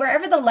above. And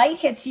wherever the light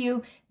hits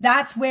you,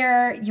 that's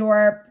where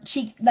your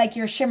cheek, like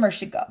your shimmer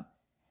should go.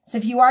 So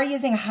if you are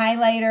using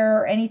highlighter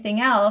or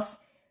anything else,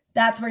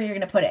 that's where you're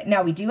going to put it.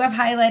 Now, we do have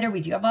highlighter. We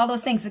do have all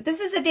those things, but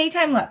this is a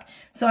daytime look.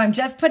 So I'm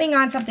just putting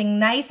on something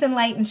nice and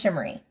light and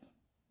shimmery.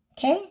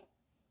 Okay?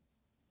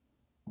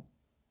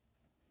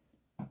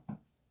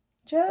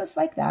 Just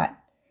like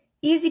that.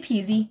 Easy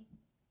peasy.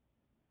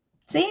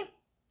 See?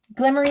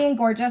 Glimmery and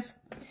gorgeous.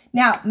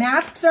 Now,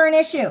 masks are an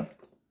issue,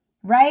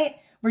 right?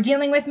 We're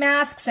dealing with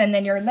masks and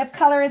then your lip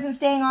color isn't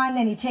staying on.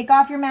 Then you take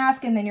off your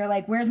mask and then you're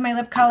like, where's my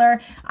lip color?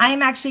 I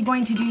am actually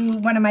going to do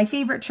one of my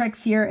favorite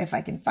tricks here, if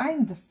I can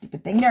find the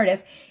stupid thing. There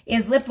it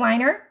is lip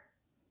liner.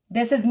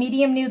 This is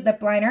medium nude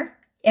lip liner.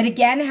 It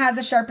again has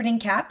a sharpening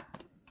cap.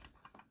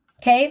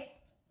 Okay?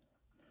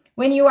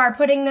 When you are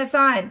putting this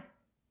on,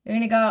 you're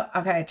going to go,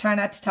 okay, try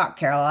not to talk,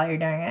 Carol, while you're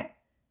doing it.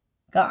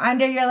 Go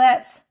under your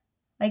lips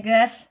like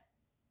this.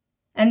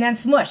 And then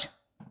smush.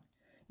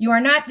 You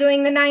are not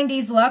doing the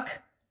 90s look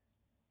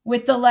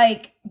with the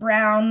like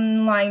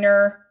brown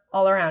liner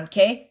all around,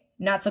 okay?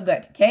 Not so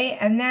good, okay?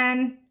 And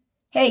then,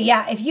 hey,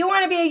 yeah, if you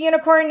want to be a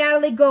unicorn,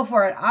 Natalie, go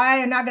for it. I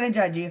am not going to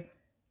judge you.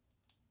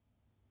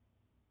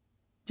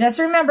 Just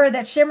remember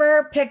that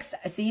shimmer picks,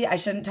 see, I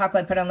shouldn't talk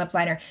like put on lip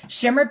liner.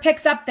 Shimmer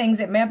picks up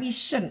things it maybe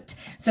shouldn't.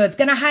 So it's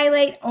going to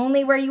highlight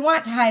only where you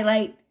want to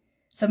highlight.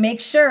 So make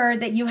sure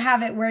that you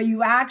have it where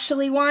you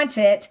actually want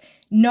it,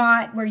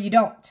 not where you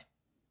don't.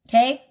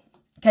 Okay?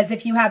 Because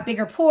if you have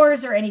bigger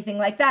pores or anything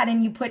like that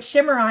and you put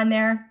shimmer on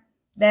there,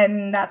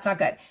 then that's not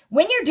good.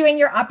 When you're doing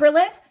your upper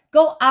lip,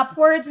 go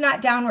upwards,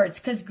 not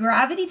downwards, because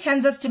gravity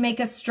tends us to make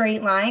a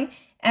straight line,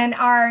 and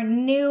our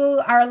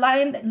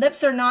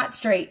lips are not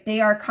straight.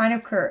 They are kind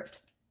of curved.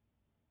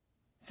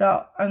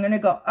 So I'm going to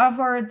go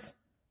upwards.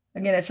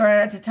 I'm going to try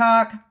not to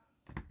talk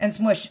and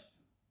smush.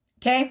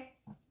 Okay?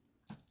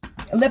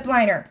 Lip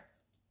liner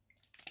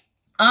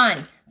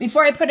on.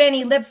 Before I put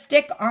any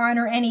lipstick on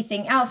or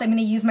anything else, I'm going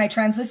to use my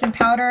translucent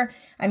powder.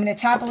 I'm going to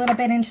tap a little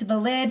bit into the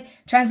lid.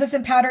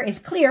 Translucent powder is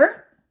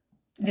clear.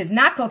 It is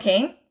not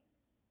cocaine.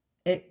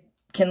 It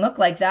can look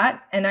like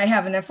that. And I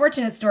have an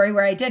unfortunate story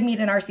where I did meet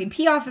an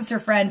RCMP officer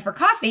friend for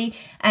coffee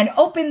and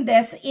opened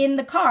this in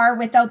the car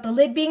without the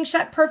lid being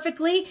shut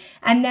perfectly.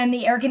 And then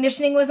the air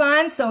conditioning was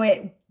on, so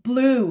it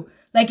blew.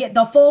 Like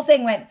the full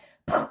thing went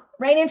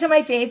right into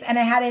my face, and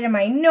I had it in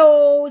my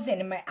nose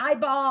and in my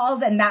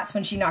eyeballs, and that's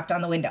when she knocked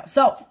on the window.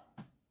 So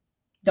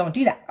don't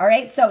do that, all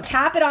right? So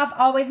tap it off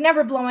always.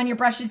 Never blow on your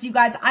brushes, you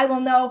guys. I will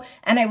know,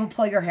 and I will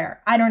pull your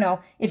hair. I don't know.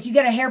 If you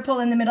get a hair pull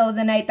in the middle of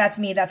the night, that's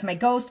me. That's my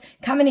ghost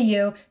coming to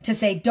you to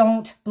say,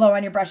 don't blow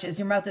on your brushes.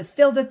 Your mouth is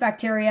filled with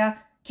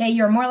bacteria, okay?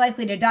 You're more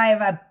likely to die of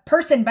a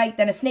person bite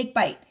than a snake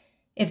bite.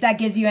 if that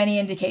gives you any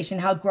indication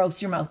how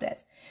gross your mouth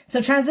is.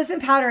 So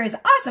translucent powder is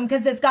awesome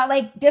because it's got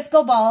like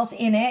disco balls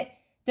in it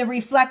that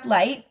reflect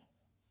light.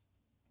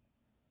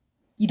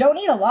 You don't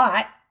need a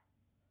lot.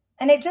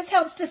 And it just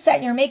helps to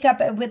set your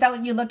makeup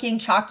without you looking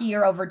chalky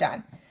or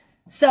overdone.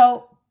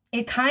 So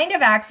it kind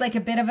of acts like a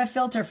bit of a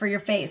filter for your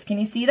face. Can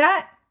you see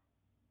that?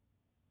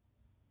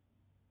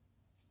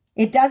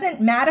 It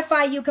doesn't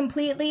mattify you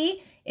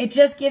completely. It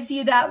just gives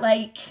you that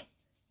like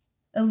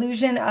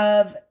illusion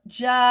of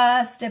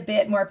just a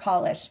bit more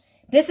polish.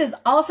 This is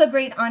also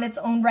great on its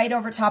own right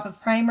over top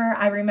of primer.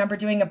 I remember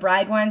doing a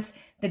bride once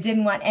that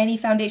didn't want any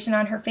foundation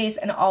on her face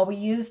and all we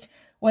used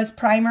was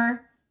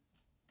primer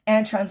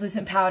and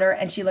translucent powder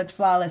and she looked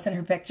flawless in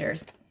her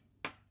pictures.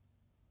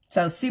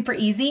 So super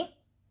easy.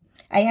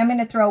 I am going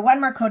to throw one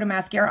more coat of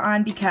mascara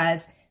on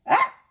because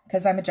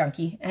I'm a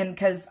junkie and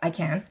because I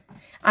can.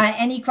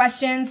 Any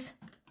questions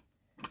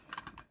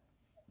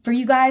for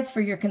you guys,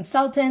 for your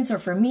consultants or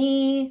for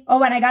me?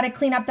 Oh, and I got to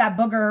clean up that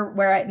booger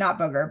where I, not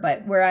booger,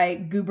 but where I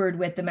goobered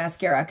with the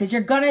mascara because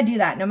you're going to do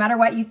that no matter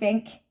what you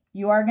think.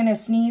 You are going to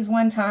sneeze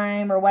one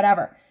time or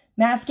whatever.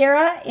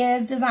 Mascara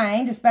is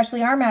designed,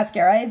 especially our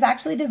mascara, is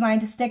actually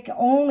designed to stick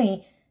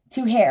only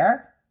to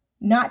hair,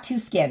 not to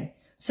skin.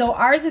 So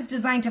ours is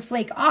designed to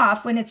flake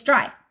off when it's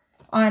dry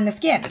on the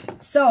skin.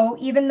 So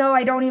even though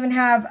I don't even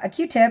have a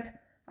Q-tip,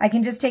 I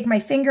can just take my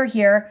finger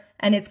here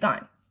and it's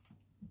gone.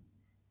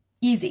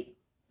 Easy.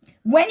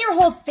 When your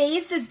whole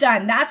face is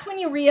done, that's when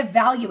you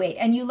reevaluate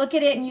and you look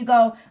at it and you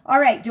go, all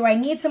right, do I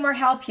need some more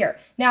help here?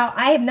 Now,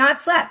 I have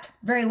not slept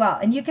very well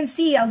and you can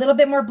see a little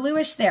bit more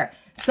bluish there.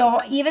 So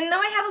even though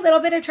I have a little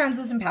bit of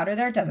translucent powder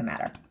there, it doesn't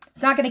matter.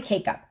 It's not going to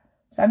cake up.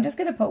 So I'm just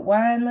going to put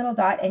one little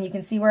dot and you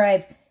can see where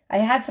I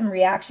had some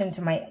reaction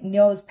to my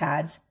nose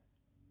pads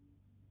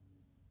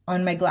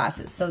on my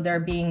glasses. So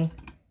it's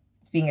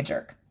being a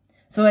jerk.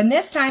 So in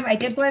this time, I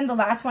did blend the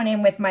last one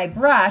in with my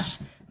brush,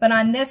 but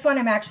on this one,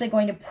 I'm actually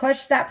going to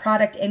push that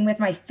product in with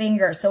my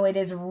finger so it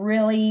is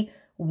really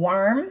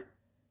warm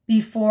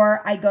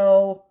before I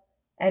go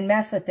and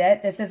mess with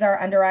it. This is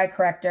our under eye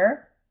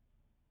corrector.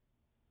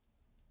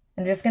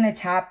 I'm just going to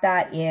tap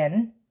that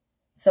in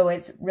so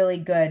it's really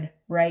good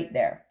right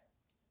there.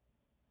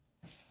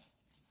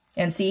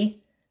 And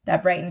see,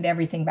 that brightened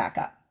everything back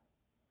up.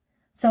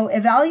 So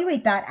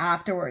evaluate that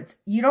afterwards.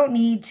 You don't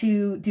need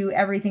to do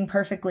everything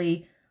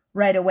perfectly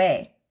right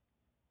away.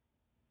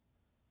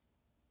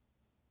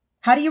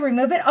 How do you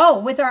remove it? Oh,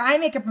 with our eye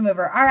makeup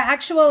remover. Our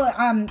actual,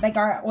 like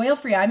our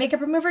oil-free eye makeup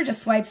remover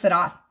just swipes it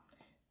off.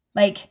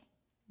 Like,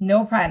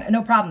 no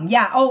problem.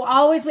 Yeah, oh,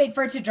 always wait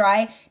for it to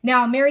dry.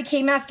 Now, Mary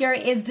Kay mascara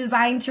is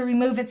designed to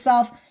remove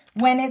itself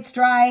when it's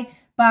dry,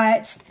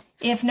 but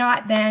if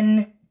not,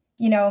 then,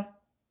 you know,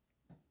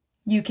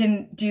 you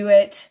can do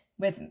it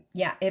with,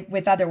 yeah,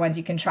 with other ones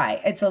you can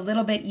try. It's a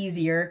little bit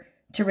easier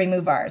to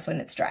remove ours when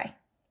it's dry.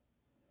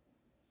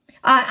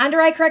 Under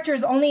eye corrector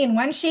is only in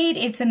one shade.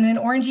 It's in an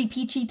orangey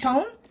peachy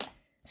tone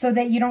so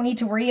that you don't need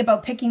to worry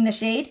about picking the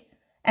shade.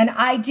 And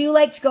I do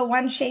like to go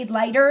one shade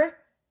lighter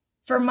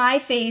for my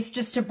face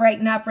just to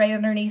brighten up right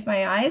underneath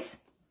my eyes.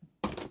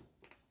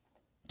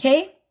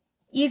 Okay,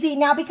 easy.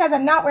 Now, because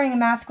I'm not wearing a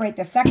mask right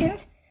this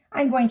second,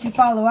 I'm going to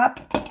follow up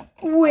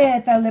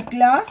with a lip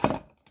gloss.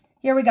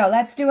 Here we go.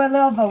 Let's do a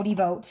little votey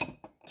vote.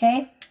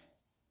 Okay.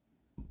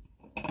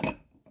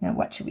 Now,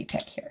 what should we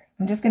pick here?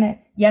 I'm just going to,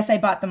 yes, I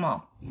bought them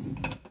all.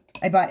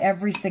 I bought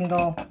every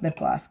single lip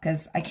gloss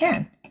because I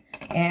can.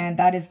 And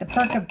that is the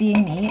perk of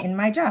being me in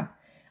my job.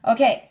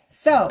 Okay,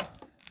 so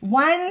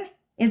 1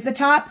 is the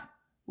top.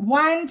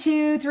 1,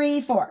 2, 3,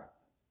 4.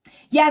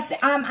 Yes,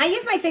 I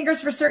use my fingers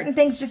for certain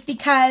things just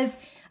because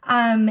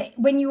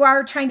when you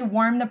are trying to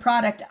warm the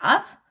product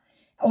up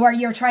or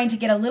you're trying to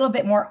get a little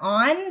bit more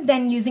on,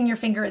 then using your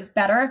finger is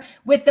better.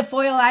 With the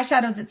foil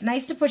eyeshadows, it's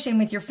nice to push in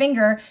with your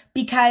finger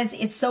because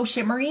it's so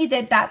shimmery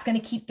that that's going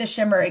to keep the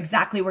shimmer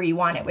exactly where you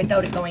want it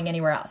without it going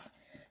anywhere else.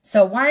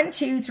 So 1,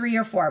 2, 3,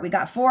 or 4. We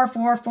got 4,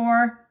 4,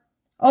 4.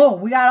 Oh,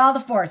 we got all the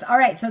 4s. All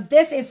right, so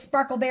this is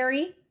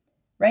Sparkleberry,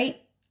 right?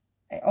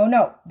 Oh,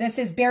 no, this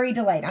is Berry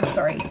Delight. I'm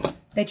sorry.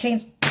 They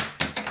changed.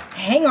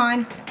 Hang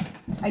on.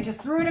 I just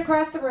threw it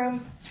across the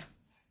room.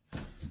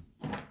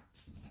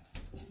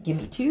 Give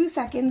me 2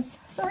 seconds.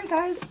 Sorry,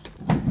 guys.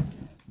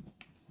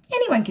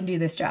 Anyone can do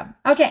this job.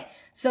 Okay,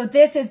 so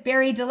this is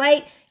Berry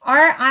Delight.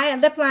 Our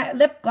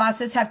lip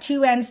glosses have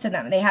 2 ends to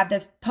them. They have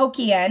this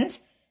pokey end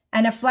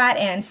and a flat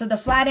end. So the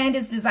flat end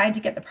is designed to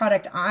get the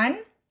product on.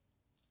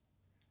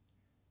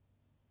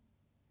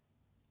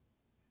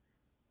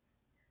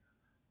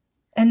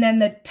 And then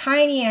the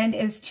tiny end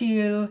is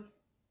to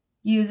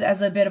use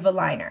as a bit of a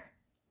liner.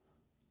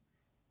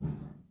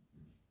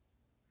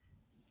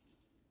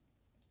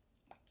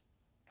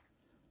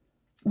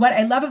 What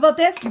I love about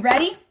this, you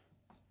ready?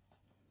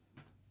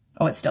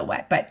 Oh, it's still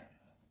wet, but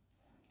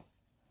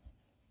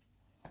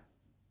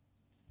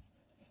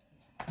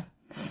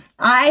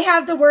I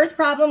have the worst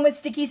problem with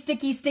sticky,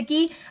 sticky,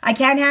 sticky. I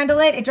can't handle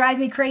it. It drives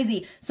me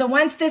crazy. So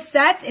once this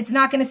sets, it's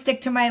not going to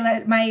stick to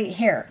my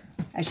hair.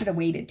 I should have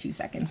waited 2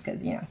 seconds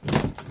because, you know,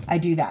 I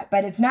do that.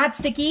 But it's not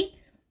sticky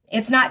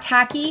It's not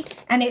tacky,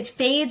 and it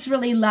fades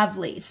really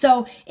lovely.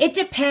 So it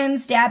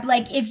depends, Deb.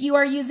 Like if you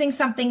are using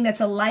something that's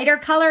a lighter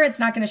color, it's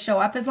not going to show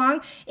up as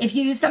long. If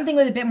you use something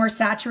with a bit more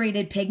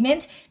saturated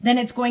pigment, then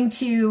it's going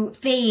to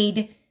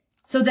fade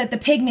so that the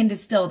pigment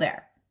is still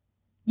there.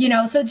 You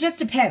know, so it just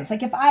depends.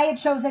 Like if I had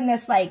chosen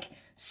this like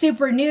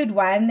super nude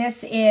one,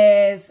 this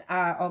is,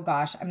 oh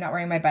gosh, I'm not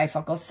wearing my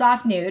bifocal,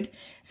 soft nude.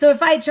 So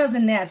if I had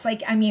chosen this,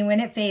 like, I mean, when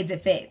it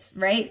fades,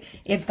 right?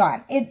 It's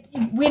gone.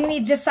 When we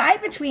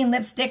decide between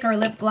lipstick or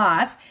lip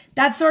gloss,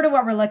 that's sort of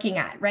what we're looking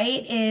at,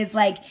 right? Is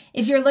like,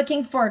 if you're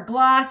looking for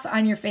gloss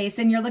on your face,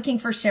 then you're looking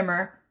for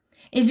shimmer.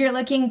 If you're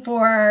looking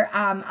for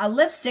a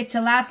lipstick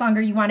to last longer,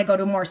 you want to go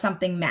to more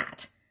something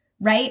matte,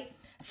 right?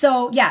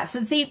 So yeah,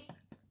 so see,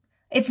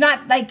 it's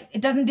not like,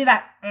 it doesn't do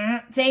that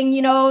thing,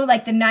 you know,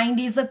 like the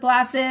 90s lip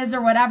glosses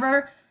or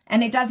whatever,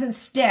 and it doesn't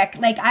stick.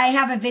 Like I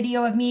have a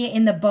video of me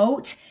in the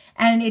boat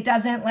and it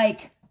doesn't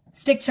like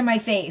stick to my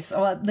face.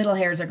 Oh, little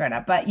hairs are going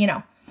up, but you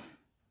know.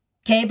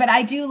 Okay, but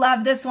I do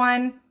love this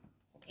one.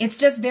 It's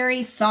just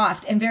very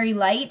soft and very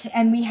light,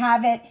 and we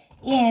have it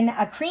in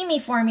a creamy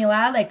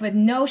formula, like with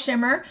no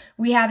shimmer.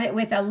 We have it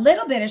with a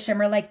little bit of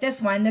shimmer like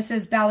this one. This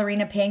is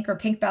Ballerina Pink, or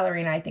Pink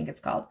Ballerina, I think it's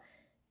called.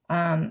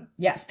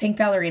 Yes, Pink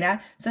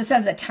Ballerina. So this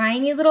has a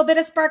tiny little bit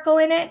of sparkle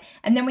in it.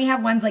 And then we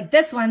have ones like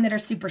this one that are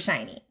super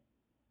shiny.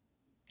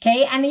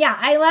 Okay. And yeah,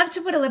 I love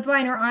to put a lip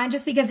liner on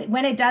just because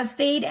when it does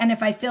fade, and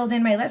if I filled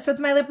in my lips with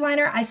my lip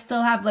liner, I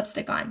still have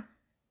lipstick on.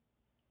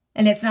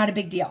 And it's not a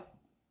big deal.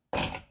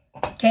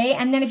 Okay.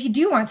 And then if you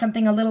do want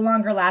something a little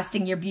longer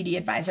lasting, your beauty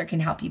advisor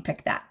can help you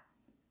pick that.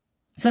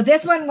 So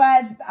this one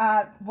was,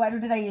 what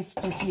did I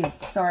just use?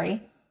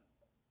 Sorry.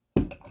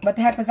 What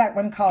the heck was that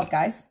one called,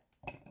 guys?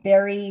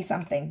 Berry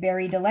something.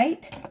 Berry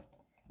Delight.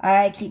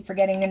 I keep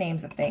forgetting the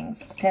names of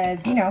things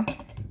because, you know,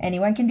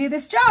 anyone can do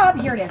this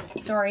job. Here it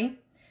is. Sorry.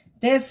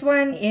 This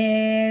one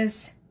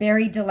is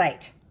Berry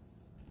Delight.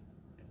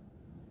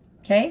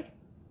 Okay.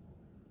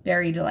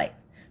 Berry Delight.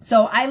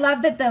 So I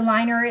love that the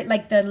liner,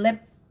 like the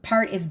lip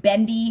part is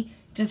bendy.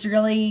 Just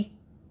really,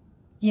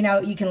 you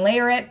know, you can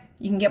layer it.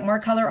 You can get more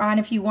color on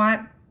if you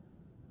want.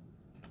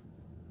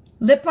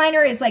 Lip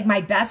liner is like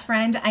my best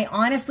friend. I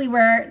honestly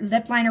wear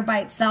lip liner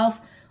by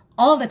itself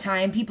all the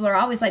time. People are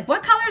always like,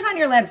 what color's on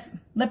your lips?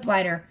 Lip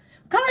liner.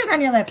 What color's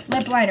on your lips?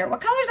 Lip liner.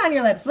 What color's on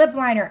your lips? Lip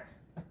liner.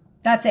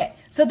 That's it.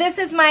 So this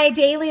is my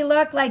daily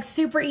look, like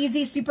super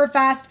easy, super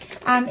fast.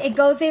 It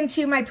goes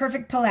into my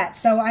perfect palette.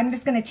 So I'm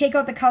just going to take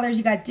out the colors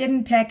you guys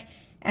didn't pick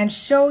and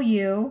show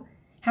you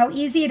how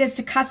easy it is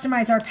to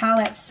customize our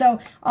palettes. So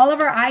all of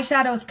our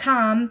eyeshadows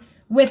come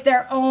with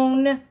their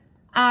own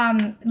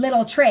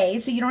little tray.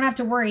 So you don't have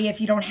to worry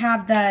if you don't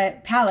have the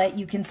palette,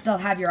 you can still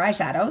have your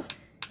eyeshadows.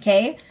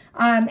 Okay.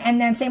 And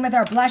then same with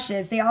our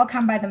blushes. They all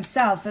come by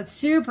themselves. So it's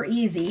super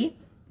easy.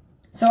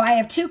 So I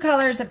have 2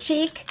 colors of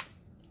cheek.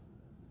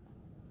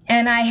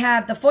 And I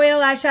have the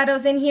foil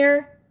eyeshadows in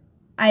here.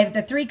 I have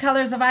the 3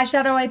 colors of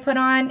eyeshadow I put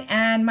on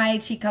and my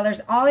cheek colors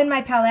all in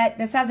my palette.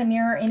 This has a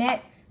mirror in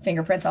it.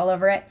 Fingerprints all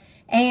over it.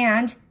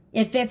 And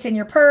it fits in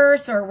your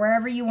purse or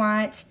wherever you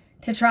want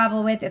to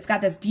travel with. It's got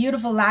this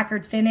beautiful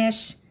lacquered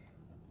finish.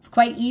 It's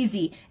quite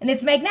easy, and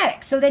it's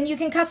magnetic, so then you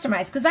can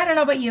customize. Because I don't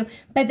know about you,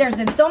 but there's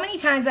been so many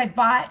times I've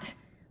bought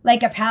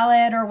like a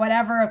palette or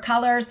whatever of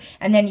colors,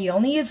 and then you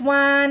only use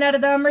 1 out of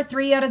them or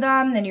 3 out of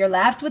them, then you're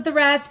left with the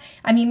rest.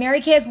 I mean,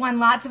 Mary Kay has won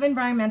lots of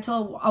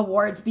environmental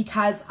awards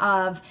because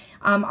of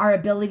our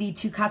ability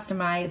to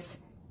customize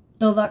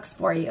the looks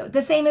for you.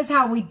 The same as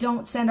how we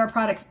don't send our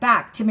products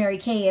back to Mary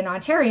Kay in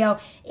Ontario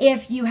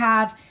if you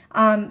have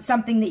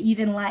something that you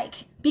didn't like,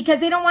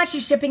 because they don't want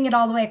you shipping it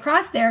all the way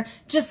across there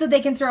just so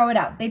they can throw it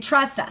out. They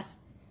trust us.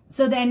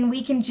 So then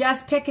we can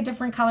just pick a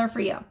different color for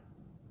you.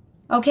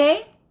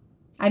 Okay?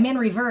 I'm in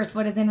reverse.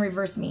 What does in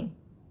reverse mean?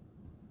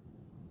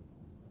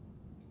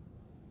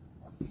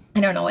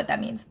 I don't know what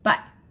that means, but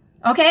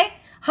okay.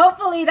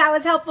 Hopefully that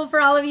was helpful for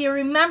all of you.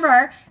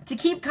 Remember to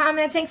keep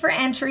commenting for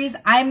entries.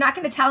 I'm not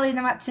going to tally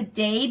them up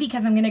today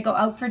because I'm going to go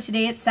out for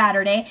today. It's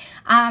Saturday.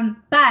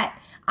 But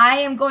I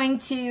am going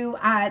to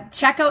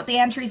check out the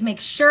entries.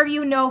 Make sure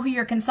you know who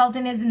your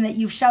consultant is and that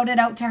you've shouted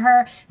out to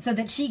her so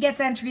that she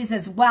gets entries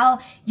as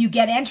well. You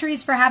get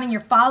entries for having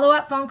your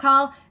follow-up phone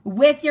call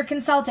with your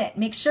consultant.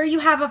 Make sure you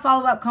have a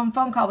follow-up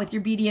phone call with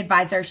your beauty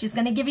advisor. She's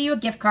going to give you a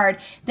gift card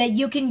that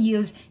you can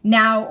use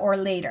now or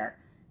later.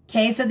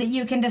 Okay, so that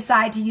you can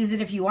decide to use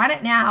it if you want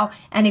it now.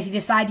 And if you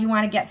decide you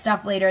want to get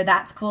stuff later,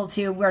 that's cool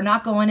too. We're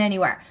not going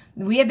anywhere.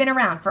 We have been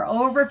around for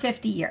over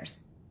 50 years.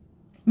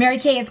 Mary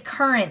Kay is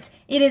current.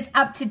 It is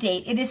up to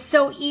date. It is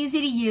so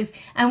easy to use.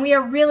 And we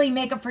are really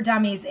makeup for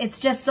dummies. It's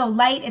just so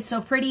light. It's so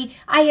pretty.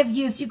 I've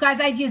used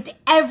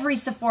every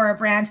Sephora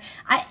brand.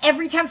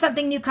 Every time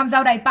something new comes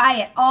out, I buy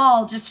it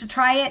all just to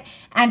try it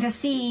and to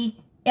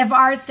see if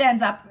ours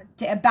stands up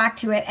back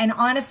to it. And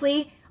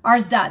honestly,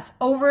 Ours does,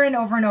 over and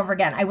over and over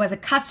again. I was a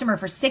customer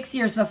for 6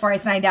 years before I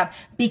signed up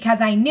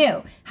because I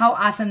knew how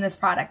awesome this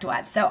product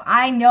was. So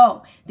I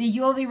know that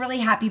you will be really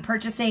happy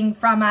purchasing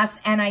from us,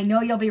 and I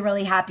know you'll be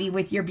really happy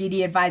with your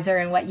beauty advisor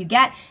and what you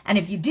get. And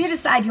if you do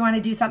decide you want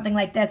to do something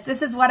like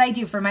this is what I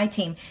do for my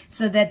team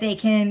so that they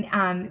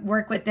can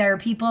work with their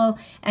people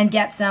and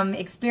get some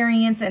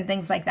experience and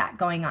things like that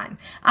going on.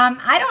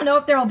 I don't know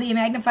if there will be a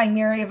magnifying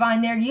mirror,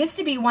 Yvonne. There used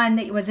to be one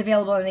that was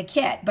available in the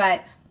kit,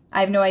 but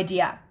I have no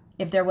idea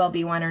if there will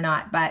be one or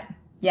not. But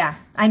yeah,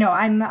 I know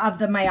I'm of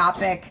the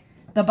myopic,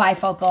 the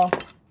bifocal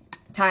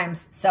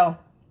times. So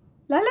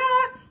la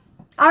la.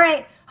 All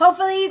right.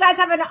 Hopefully you guys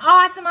have an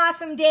awesome,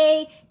 awesome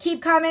day.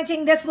 Keep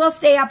commenting. This will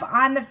stay up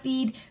on the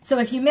feed. So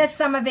if you missed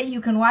some of it,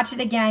 you can watch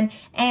it again.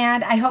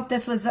 And I hope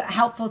this was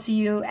helpful to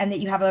you and that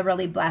you have a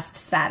really blessed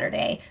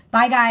Saturday.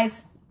 Bye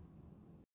guys.